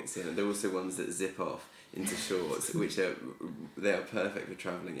of pockets in, and they're also ones that zip off into shorts, which they are perfect for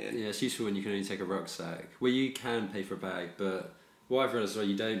travelling in. Yeah, it's useful when you can only take a rucksack. Well, you can pay for a bag, but what I've realised is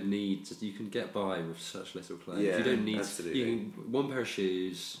you don't need you can get by with such little clothes. Yeah, you don't need absolutely. You can one pair of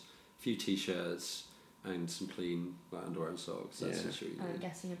shoes, a few t-shirts, and some clean underwear and socks. That's literally. I'm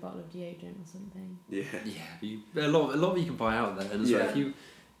guessing a bottle of deodorant or something. Yeah. Yeah, a lot of you can buy out there, and so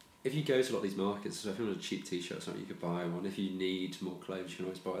if you go to a lot of these markets, so if you want a cheap t-shirt or something, you could buy one. If you need more clothes, you can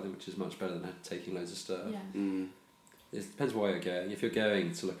always buy them, which is much better than taking loads of stuff. Yeah. It depends why you're going. If you're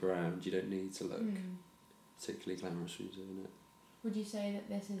going to look around, you don't need to look particularly glamorous when you're doing it. Would you say that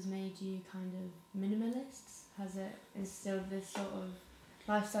this has made you kind of minimalist? Has it instilled this sort of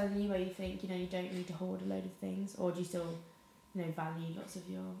lifestyle in you where you think, you don't need to hoard a load of things? Or do you still, value lots of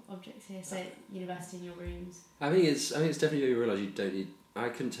your objects here, say at university in your rooms? I think it's definitely you realise you don't need. I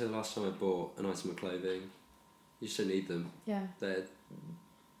couldn't tell the last time I bought an item of clothing. You just don't need them. Yeah.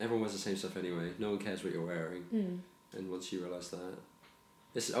 everyone wears the same stuff anyway. No one cares what you're wearing. And once you realise that,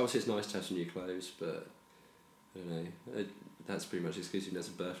 it's nice to have some new clothes, but I don't know. That's pretty much exclusively as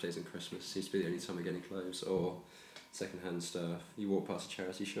birthdays and Christmas. Seems to be the only time we're getting clothes or second-hand stuff. You walk past a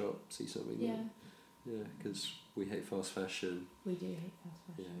charity shop, see something. Yeah, because we hate fast fashion. We do hate fast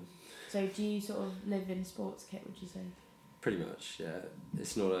fashion. Yeah. So do you sort of live in sports kit, would you say? Pretty much, yeah.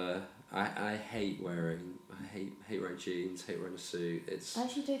 It's not I hate wearing jeans, hate wearing a suit. I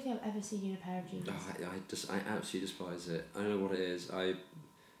actually don't think I've ever seen you in a pair of jeans. I absolutely despise it. I don't know what it is. I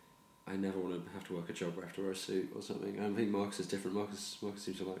never want to have to work a job where I have to wear a suit or something. I think Marcus is different. Marcus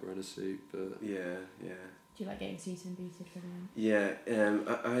seems to like wearing a suit, but... Yeah. Do you like getting suited and booted for anyone? Yeah,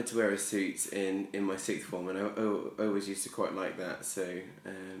 I had to wear a suit in my sixth form, and I always used to quite like that. So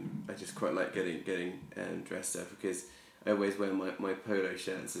I just quite like getting dressed up, because I always wear my polo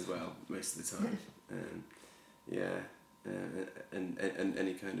shirts as well most of the time. And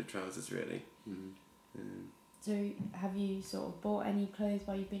any kind of trousers really. So have you sort of bought any clothes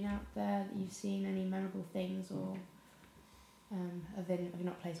while you've been out there that you've seen, any memorable things, or have you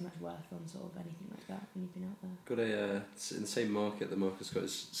not placed much worth on sort of anything like that when you've been out there? Got in the same market that Marcus got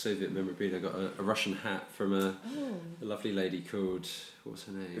his Soviet memorabilia. I got a Russian hat from a lovely lady called, what's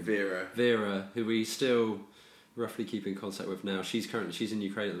her name? Vera, who we still roughly keep in contact with now. She's in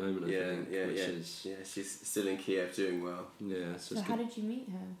Ukraine at the moment, I think. Yeah, she's still in Kiev doing well. Yeah. So how did you meet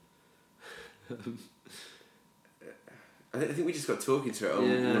her? I think we just got talking to her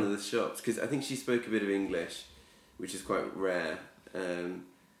on one of the shops, because I think she spoke a bit of English, which is quite rare, and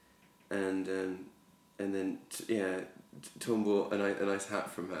then Tom bought a nice hat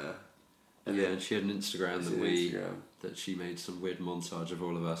from her, and she had an Instagram that she made some weird montage of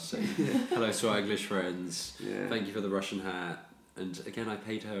all of us saying hello to our English friends, thank you for the Russian hat, and again I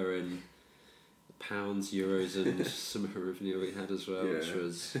paid her in pounds, euros, and some of her revenue we had as well, which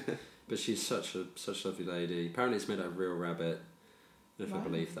was. But she's such a lovely lady. Apparently it's made out of real rabbit. I don't know if I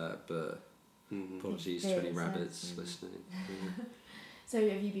believe that, but apologies to any rabbits listening. Yeah. So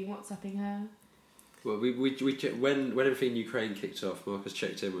have you been WhatsApping her? Well, we checked, when everything in Ukraine kicked off, Marcus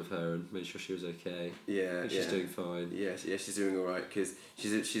checked in with her and made sure she was okay. Yeah, she's doing fine. Yeah, she's doing all right, because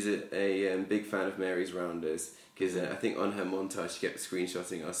she's a big fan of Mary's Rounders. Because I think on her montage she kept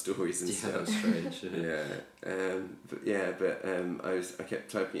screenshotting our stories and stuff. That's strange. I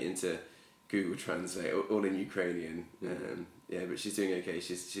kept typing it into Google Translate, all in Ukrainian. But she's doing okay.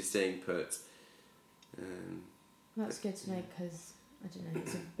 She's staying put. That's good to know, because I don't know,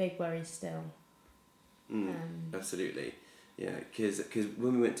 it's a big worry still. Absolutely, yeah. Because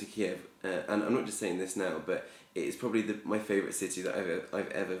when we went to Kiev, and I'm not just saying this now, but it's probably my favourite city that I've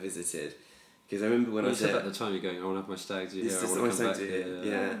ever visited. Because I remember when I said at the time, you're going, I want to have my stag do here, I want to come back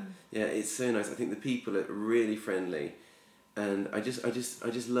here. Yeah, it's so nice. I think the people are really friendly, and I just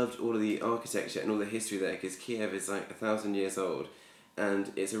loved all of the architecture and all the history there, because Kiev is like 1,000 years old,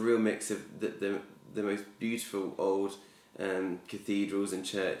 and it's a real mix of the most beautiful old cathedrals and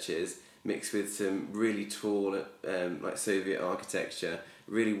churches mixed with some really tall like Soviet architecture,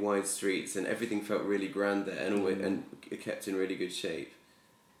 really wide streets, and everything felt really grand there, and kept in really good shape.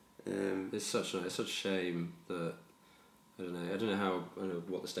 It's such a shame that I don't know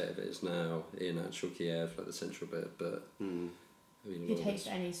what the state of it is now in actual Kiev, like the central bit, but I mean, you'd hate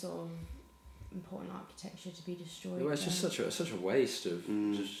for any sort of important architecture to be destroyed. Well, it's just such a waste of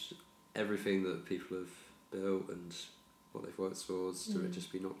just everything that people have built and what they've worked towards to it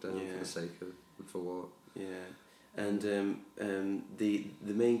just be knocked down for the sake of, and for what. Yeah. And the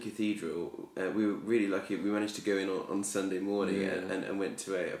main cathedral, we were really lucky. We managed to go in on Sunday morning and went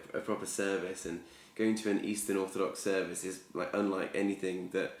to a proper service. And going to an Eastern Orthodox service is like unlike anything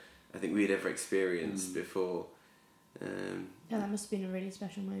that I think we'd ever experienced before. That must have been a really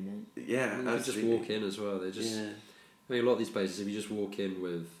special moment. Yeah, you just walk in as well. They just, I mean, a lot of these places, if you just walk in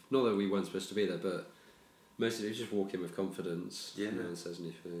with, not that we weren't supposed to be there, but most of you just walk in with confidence. No one says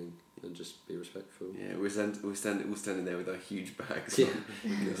anything, and just be respectful. Yeah, we're standing there with our huge bags on.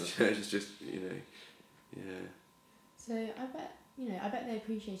 The church is just, So I bet they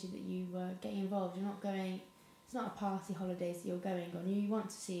appreciated that you were getting involved. You're not going. It's not a party holidays that you're going on. You want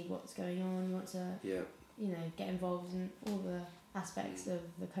to see what's going on. You want to get involved in all the aspects of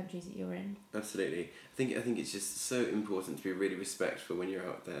the countries that you're in. Absolutely. I think it's just so important to be really respectful when you're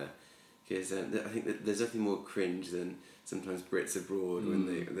out there. Because I think that there's nothing more cringe than sometimes Brits abroad when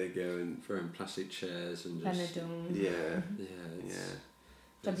they go and throw in plastic chairs and just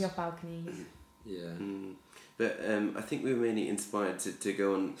jumping off balconies. But I think we were mainly inspired to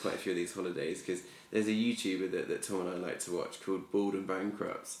go on quite a few of these holidays, because there's a YouTuber that Tom and I like to watch called Bald and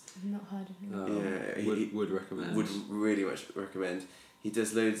Bankrupts. I've not heard of him. Would recommend. Would really much recommend, he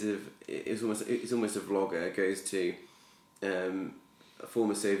does loads of. It's almost a vlogger. Goes to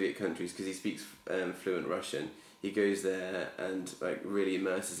former Soviet countries because he speaks fluent Russian. He goes there and like really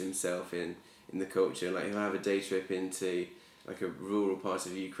immerses himself in the culture. Like he'll have a day trip into like a rural part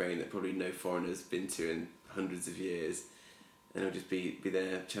of Ukraine that probably no foreigner's been to in hundreds of years, and he'll just be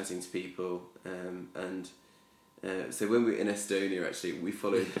there chatting to people. So when we were in Estonia, actually, we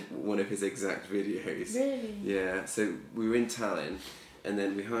followed one of his exact videos. Really? Yeah. So we were in Tallinn, and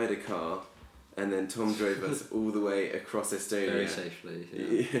then we hired a car, and then Tom drove us all the way across Estonia. Very safely.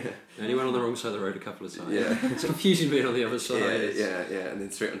 Yeah. Yeah. And he went on the wrong side of the road a couple of times. Yeah. It's confusing being on the other side. Yeah, and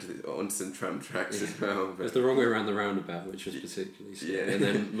then straight onto some tram tracks as well. It was the wrong way around the roundabout, which was particularly scary. Yeah. And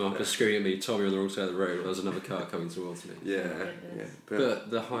then Marcus screaming at me, Tom, you're on the wrong side of the road. There was another car coming towards me. Yeah. But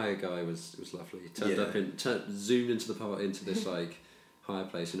the hire guy was lovely. He turned up zoomed into this like hire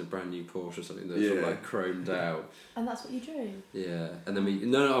place in a brand new Porsche or something that was all like chromed out. And that's what you drove? Yeah, and then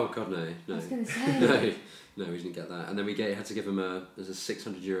no. I was going to say. No, we didn't get that. And then had to give him a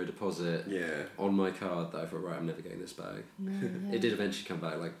 €600 deposit on my card that I thought, right, I'm never getting this back. No, yeah. It did eventually come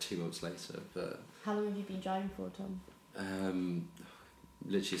back like 2 months later, but... How long have you been driving for, Tom?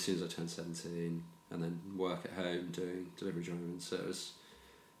 Literally as soon as I turned 17, and then work at home doing delivery driving, so it was...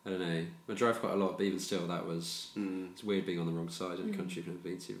 I don't know. I drive quite a lot, but even still, that was... It's weird being on the wrong side of a country you've never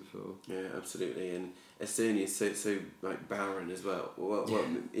been to before. Yeah, absolutely. And Estonia is so like barren as well. Well,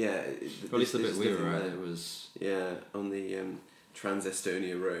 yeah. Well, at least the bit we were at, it was... Yeah, on the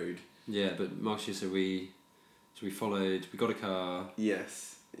Trans-Estonia road. Yeah, but Marcia said we got a car.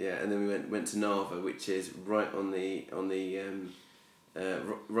 Yes, yeah, and then we went to Narva, which is right on the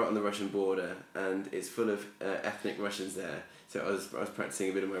Russian border, and it's full of ethnic Russians there. So I was practicing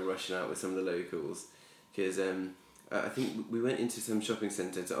a bit of my Russian out with some of the locals, because I think we went into some shopping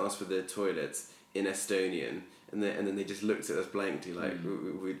centre to ask for the toilets in Estonian, and then they just looked at us blankly like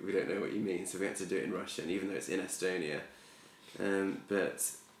we don't know what you mean. So we had to do it in Russian, even though it's in Estonia.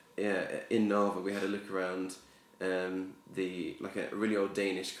 But yeah, in Narva we had a look around a really old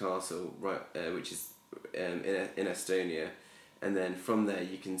Danish castle, which is in Estonia. And then from there,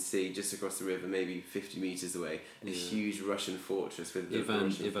 you can see just across the river, maybe 50 metres away, a huge Russian fortress with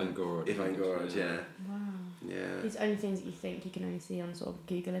Ivangorod. Ivangorod, yeah. Wow. Yeah. These only things that you think you can only see on sort of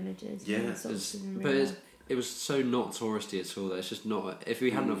Google Images. Yeah. It was so not touristy at all. It's just not. If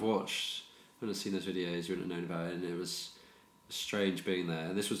we hadn't have seen those videos, you wouldn't have known about it. And it was strange being there.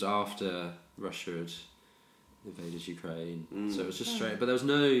 And this was after Russia had invaded Ukraine, so it was just straight. But there was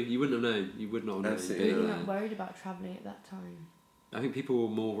you wouldn't have known. You would not have known being You were there. not worried about travelling at that time? I think people were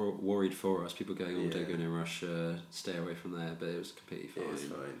more worried for us. People going, don't go near Russia, stay away from there. But it was completely fine. It was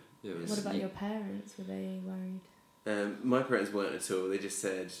fine. What about your parents? Were they worried? My parents weren't at all. They just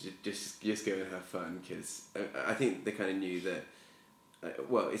said, just go and have fun, because I think they kind of knew that.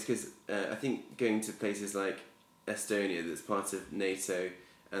 It's because I think going to places like Estonia, that's part of NATO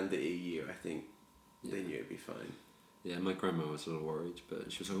and the EU, I think they knew it'd be fine. Yeah, my grandma was a little worried,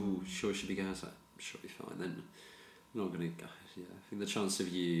 but she was like, "Oh, sure, should be going." I was like, "Sure, be fine." Then I'm not gonna. Yeah, I think the chance of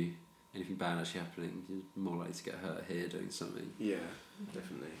anything bad actually happening, you're more likely to get hurt here doing something. Yeah,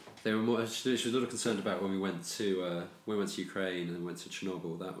 definitely. They were more. She was a little concerned about when we went to Ukraine and went to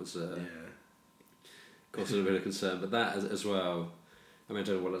Chernobyl. That was caused a little bit of concern, but that as well. I mean, I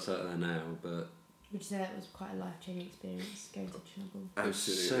don't know what it's like there now, but. Would you say that was quite a life-changing experience, going to Chernobyl?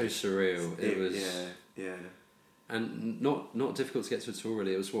 Absolutely. It was so surreal. It was... Yeah. And not difficult to get to a tour,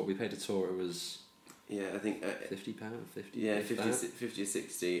 really. It was what we paid a tour. It was... Yeah, I think... £50? 50? Yeah, 50 or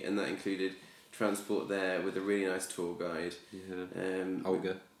 60, and that included transport there with a really nice tour guide. Yeah.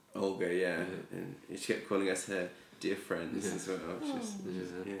 Olga, yeah. And she kept calling us her dear friends as well.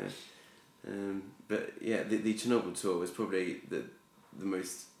 But yeah, the Chernobyl tour was probably the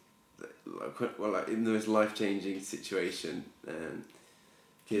most... in the most life-changing situation.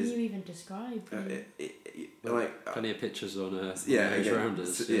 Can you even describe? Plenty of pictures on around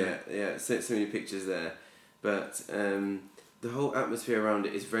us. So many pictures there, but the whole atmosphere around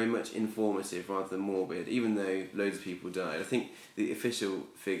it is very much informative rather than morbid. Even though loads of people died, I think the official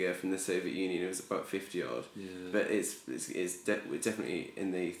figure from the Soviet Union was about 50 odd, but it's definitely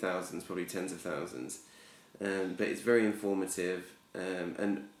in the thousands, probably tens of thousands. But it's very informative.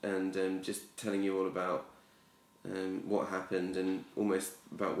 And just telling you all about what happened and almost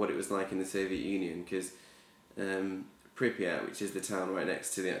about what it was like in the Soviet Union, because Pripyat, which is the town right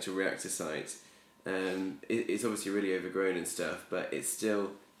next to the actual reactor site, it's obviously really overgrown and stuff, but it's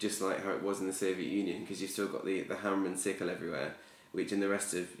still just like how it was in the Soviet Union, because you've still got the hammer and sickle everywhere, which in the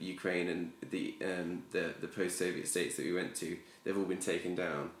rest of Ukraine and the post-Soviet states that we went to, they've all been taken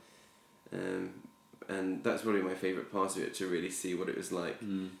down. and that's probably my favourite part of it, to really see what it was like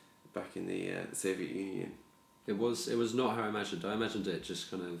back in the Soviet Union. It was not how I imagined. I imagined it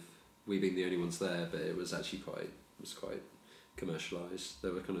just kind of we being the only ones there, but it was actually quite commercialised.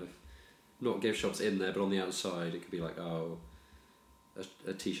 There were kind of not gift shops in there, but on the outside it could be like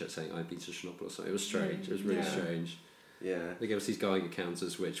a T-shirt saying "I've been to Chernobyl" or something. It was strange. It was really strange. Yeah. They gave us these Geiger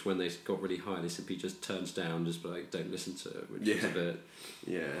counters, which when they got really high, they simply just turned down, just like don't listen to it, which was a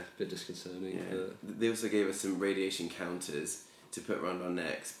bit disconcerting. Yeah. But They also gave us some radiation counters to put around our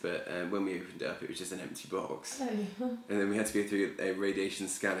necks, but when we opened it up, it was just an empty box. Oh. And then we had to go through a radiation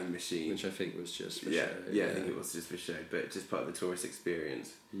scanning machine. which I think was just for yeah, show. yeah, I think it was just for show, but just part of the tourist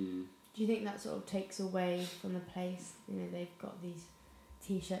experience. Mm. Do you think that sort of takes away from the place? You know, they've got these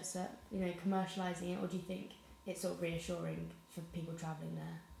T-shirts that, you know, commercialising it, or do you think it's sort of reassuring for people travelling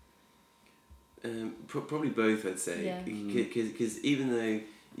there? Probably both, I'd say. Yeah. Because even though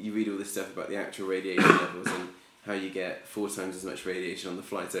you read all this stuff about the actual radiation levels and how you get 4 times as much radiation on the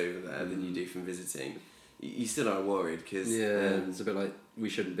flight over there than you do from visiting, you still are worried because... it's a bit like we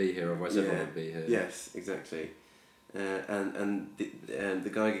shouldn't be here, otherwise everyone would be here. Yes, exactly. And the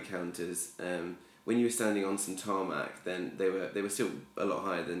Geiger counters, when you were standing on some tarmac, then they were still a lot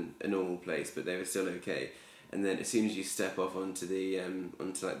higher than a normal place, but they were still okay. And then as soon as you step off onto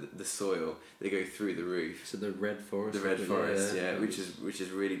the soil, they go through the roof. So the red forest. The red forest, which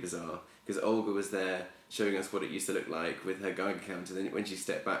is really bizarre. Because Olga was there showing us what it used to look like with her Geiger counter. Then when she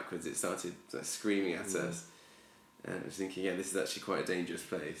stepped backwards, it started screaming at us. And I was thinking, this is actually quite a dangerous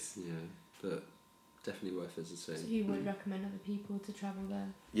place. Yeah, but definitely worth visiting. So you would recommend other people to travel there?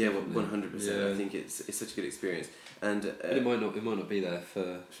 Yeah, 100%. Yeah. I think it's such a good experience. And but it might not be there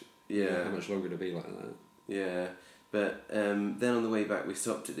for how much longer to be like that. Yeah, but then on the way back we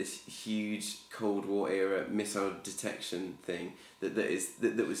stopped at this huge Cold War era missile detection thing that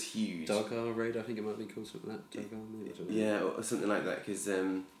was huge. Dargar raid, I think it might be called something like that. Dargar, maybe, I don't know. Yeah, or something like that, because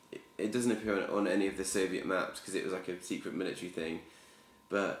it doesn't appear on any of the Soviet maps because it was like a secret military thing.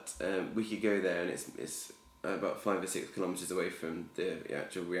 But we could go there, and it's about 5 or 6 kilometres away from the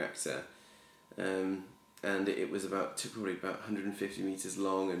actual reactor, and it was probably about 150 metres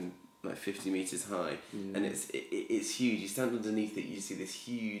long and like 50 metres high, and it's huge. You stand underneath it, you see this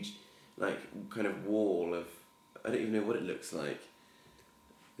huge, like, kind of wall of, I don't even know what it looks like.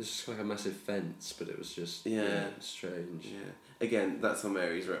 It's just like a massive fence, but it was just strange. Yeah. Again, that's on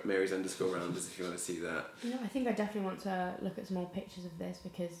Mary's _rounders if you want to see that. You know, I think I definitely want to look at some more pictures of this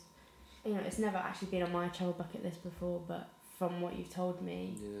because, you know, it's never actually been on my travel bucket list before, but from what you've told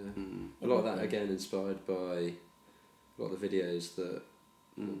me, a lot of that again inspired by a lot of the videos that.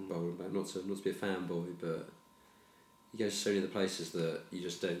 Not to be a fanboy, but you go to so many of the places that you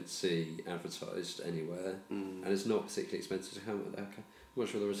just don't see advertised anywhere, and it's not particularly expensive. How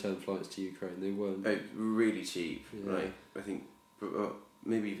much were the return flights to Ukraine? They weren't really cheap. Right, I think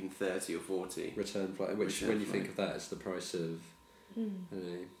maybe even 30 or 40 return flight. Which when you think of that, it's the price of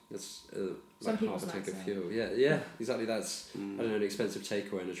it's like half a tank of fuel. Yeah, exactly. That's I don't know, an expensive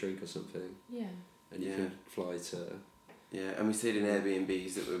takeaway and a drink or something. Yeah, and you can fly to. Yeah, and we stayed in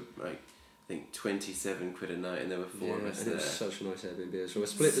Airbnbs that were like, I think 27 quid a night, and there were 4 of us and there. It was such a nice Airbnb as well.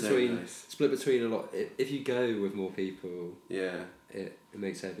 Split between a lot. If you go with more people, it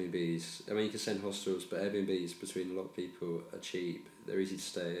makes Airbnbs. I mean, you can send hostels, but Airbnbs between a lot of people are cheap. They're easy to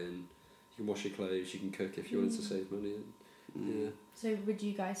stay in. You can wash your clothes. You can cook if you wanted to save money. So would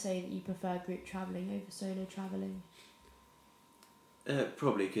you guys say that you prefer group travelling over solo travelling?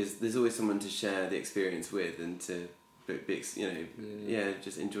 Probably, because there's always someone to share the experience with and to. Just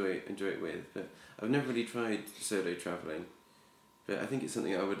enjoy it with. But I've never really tried solo travelling, but I think it's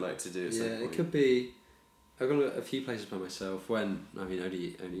something I would like to do at some point. It could be. I've gone a few places by myself. Only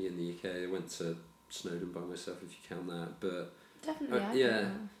in the UK. I went to Snowdon by myself, if you count that. But definitely,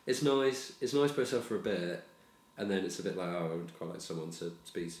 it's nice. It's nice by yourself for a bit, and then it's a bit like, I would quite like someone to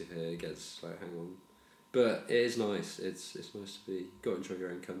speak to here. It gets like, hang on. But it is nice. It's nice to be. You've got to enjoy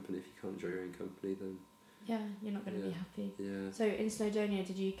your own company. If you can't enjoy your own company, then. Yeah, you're not going to be happy. Yeah. So in Snowdonia,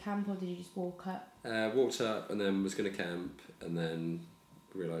 did you camp or did you just walk up? Walked up and then was going to camp and then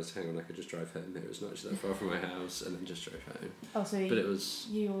realised, hang on, I could just drive home. It was not actually that far from my house, and then just drove home. Oh, so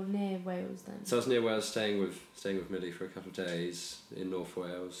you're near Wales then? So I was near Wales, staying with Millie for a couple of days in North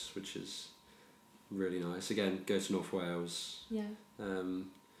Wales, which is really nice. Again, go to North Wales. Yeah. Can't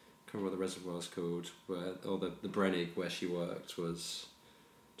remember what the reservoir's called, the Brennig where she worked was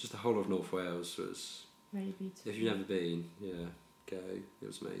just the whole of North Wales was. Really beautiful. If you've never been, go. It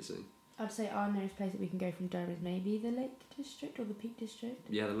was amazing. I'd say our nearest place that we can go from Durham is maybe the Lake District or the Peak District.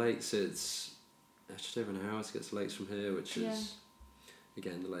 Yeah, the lakes, it's just over an hour to get to lakes from here, which is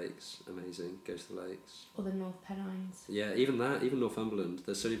Again, the lakes, amazing. Go to the lakes. Or the North Pennines. Yeah, even Northumberland.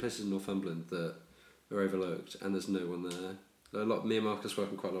 There's so many places in Northumberland that are overlooked, and there's no one there. Me and Marcus work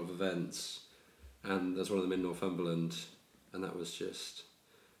on quite a lot of events, and there's one of them in Northumberland, and that was just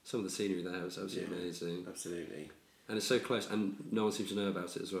some of the scenery there was absolutely amazing. Absolutely. And it's so close, and no one seems to know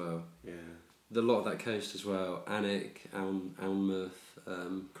about it as well. Yeah. The lot of that coast as well. Alnwick, Alnmouth,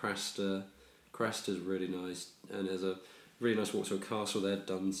 Craster. Craster's really nice, and there's a really nice walk to a castle there,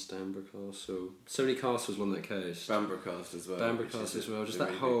 Dunstamborough Castle. So many castles along that coast. Bamburgh Castle as well. Bamburgh Castle as well. Just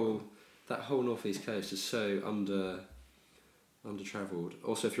that whole northeast coast is so under-travelled.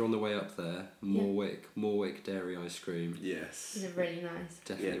 Also, if you're on the way up there, Morwick Dairy Ice Cream. Yes. Is it really nice?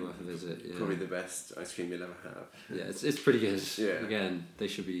 Definitely worth a visit. Yeah. Probably the best ice cream you'll ever have. Yeah, it's pretty good. Yeah. Again, they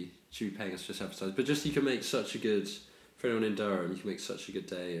should be paying us just advertise. But just you can make such a good, for anyone in Durham, you can make such a good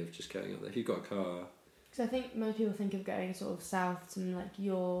day of just going up there. If you've got a car. Because I think most people think of going sort of south to like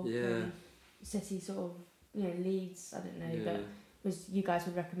York, city sort of, Leeds, I don't know, but you guys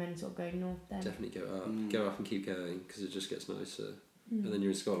would recommend sort of going north then? Definitely go up and keep going, because it just gets nicer. And then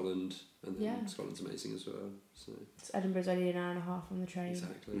you're in Scotland, and then Scotland's amazing as well. So Edinburgh's only an hour and a half on the train.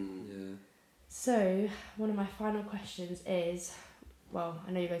 Exactly, yeah. So, one of my final questions is, well,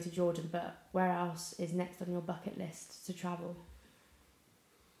 I know you're going to Jordan, but where else is next on your bucket list to travel?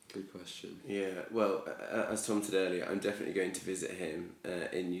 Good question. Yeah, well, as Tom said earlier, I'm definitely going to visit him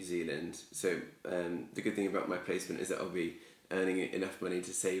in New Zealand. So the good thing about my placement is that I'll be earning enough money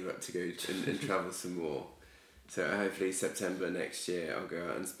to save up to go and travel some more. So hopefully September next year I'll go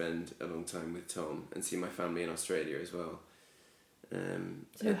out and spend a long time with Tom and see my family in Australia as well.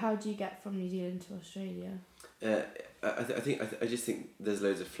 So how do you get from New Zealand to Australia? I just think there's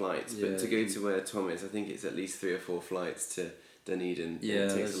loads of flights, but to go to where Tom is, I think it's at least 3 or 4 flights to Dunedin. Yeah,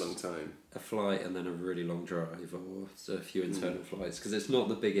 it takes a long time. A flight and then a really long drive, or a few internal flights, because it's not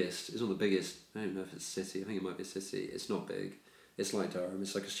the biggest. I don't know if it's a city. I think it might be a city. It's not big. It's like Durham.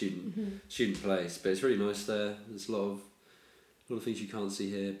 It's like a student place, but it's really nice there. There's a lot of things you can't see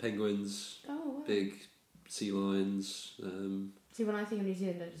here. Penguins, big sea lions. See, when I think of New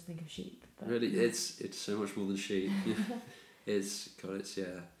Zealand, I just think of sheep. But really, it's so much more than sheep. I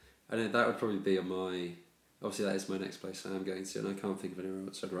know that would probably be on my. Obviously, that is my next place I am going to, and I can't think of anywhere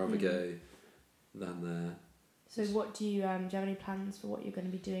else I'd rather go than there. So, what do you have any plans for what you're going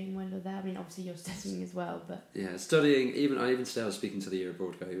to be doing when you're there? I mean, obviously you're studying as well, but yeah, studying. Even today, I was speaking to the year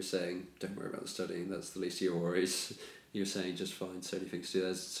abroad guy. He was saying, "Don't worry about the studying. That's the least of your worries." He was saying, "Just fine. So many things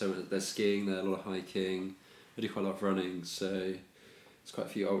to do. There's skiing there, a lot of hiking. I do quite a lot of running, so there's quite a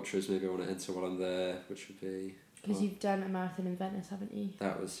few ultras. Maybe I want to enter while I'm there, which would be because you've done a marathon in Venice, haven't you?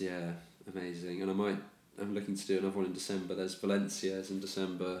 That was amazing, and I'm looking to do another one in December. There's Valencia's in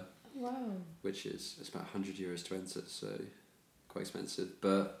December. Wow. Which is, it's about €100 to enter, so quite expensive,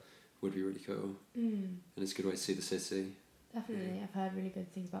 but would be really cool. And it's a good way to see the city. Definitely, I've heard really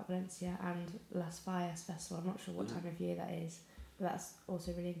good things about Valencia and Las Fallas Festival. I'm not sure what time of year that is, but that's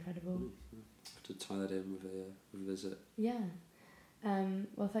also really incredible. Have to tie that in with a visit. Yeah.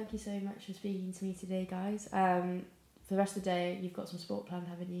 Well, thank you so much for speaking to me today, guys. For the rest of the day, you've got some sport planned,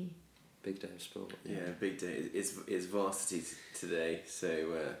 haven't you? Big day of sport. Yeah, big day. It's varsity today, so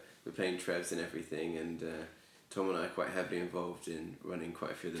we're playing Trevs and everything, and Tom and I are quite heavily involved in running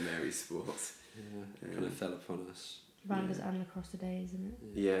quite a few of the Mary's sports. Yeah, it kind of fell upon us. Rounders and lacrosse today, isn't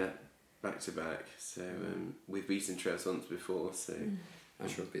it? Yeah, back to back. So we've beaten Trevs once before, so I'm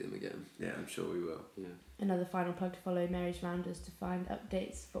sure we'll beat them again. Yeah, I'm sure we will. Yeah. Another final plug to follow Mary's Rounders to find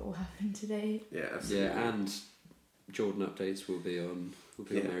updates for what will happen today. Yeah, absolutely. Yeah, and Jordan updates will be on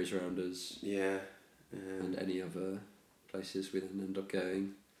Mary's Rounders. Yeah. And any other places we then end up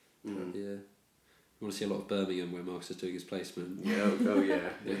going. Yeah. I want to see a lot of Birmingham where Marcus is doing his placement. Yeah, oh yeah.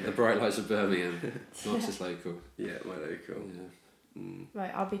 The bright lights of Birmingham. Marcus is local. Yeah, my local. Yeah.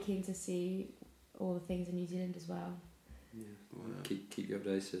 Right, I'll be keen to see all the things in New Zealand as well. Yeah. Wow. Keep you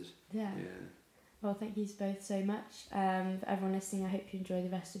updated. Yeah. Well, thank you both so much. For everyone listening, I hope you enjoy the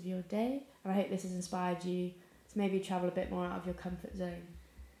rest of your day, and I hope this has inspired you to maybe travel a bit more out of your comfort zone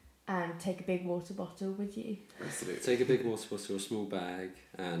and take a big water bottle with you. Absolutely. Take a big water bottle, a small bag,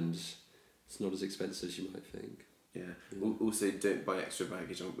 and it's not as expensive as you might think. Yeah. Also, don't buy extra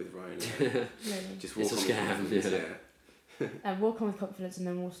baggage on with Ryanair. Really? Just walk it's on a scam. with confidence, walk on with confidence, and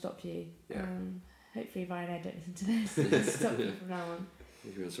then we'll stop you. Yeah. Hopefully Ryanair don't listen to this. Stop you from now on.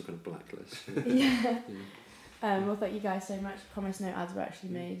 If you're on some kind of blacklist. Yeah. Well, thank you guys so much. Promise no ads were actually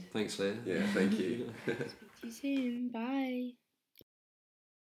made. Thanks, Leah. Yeah, thank you. Speak to you soon. Bye.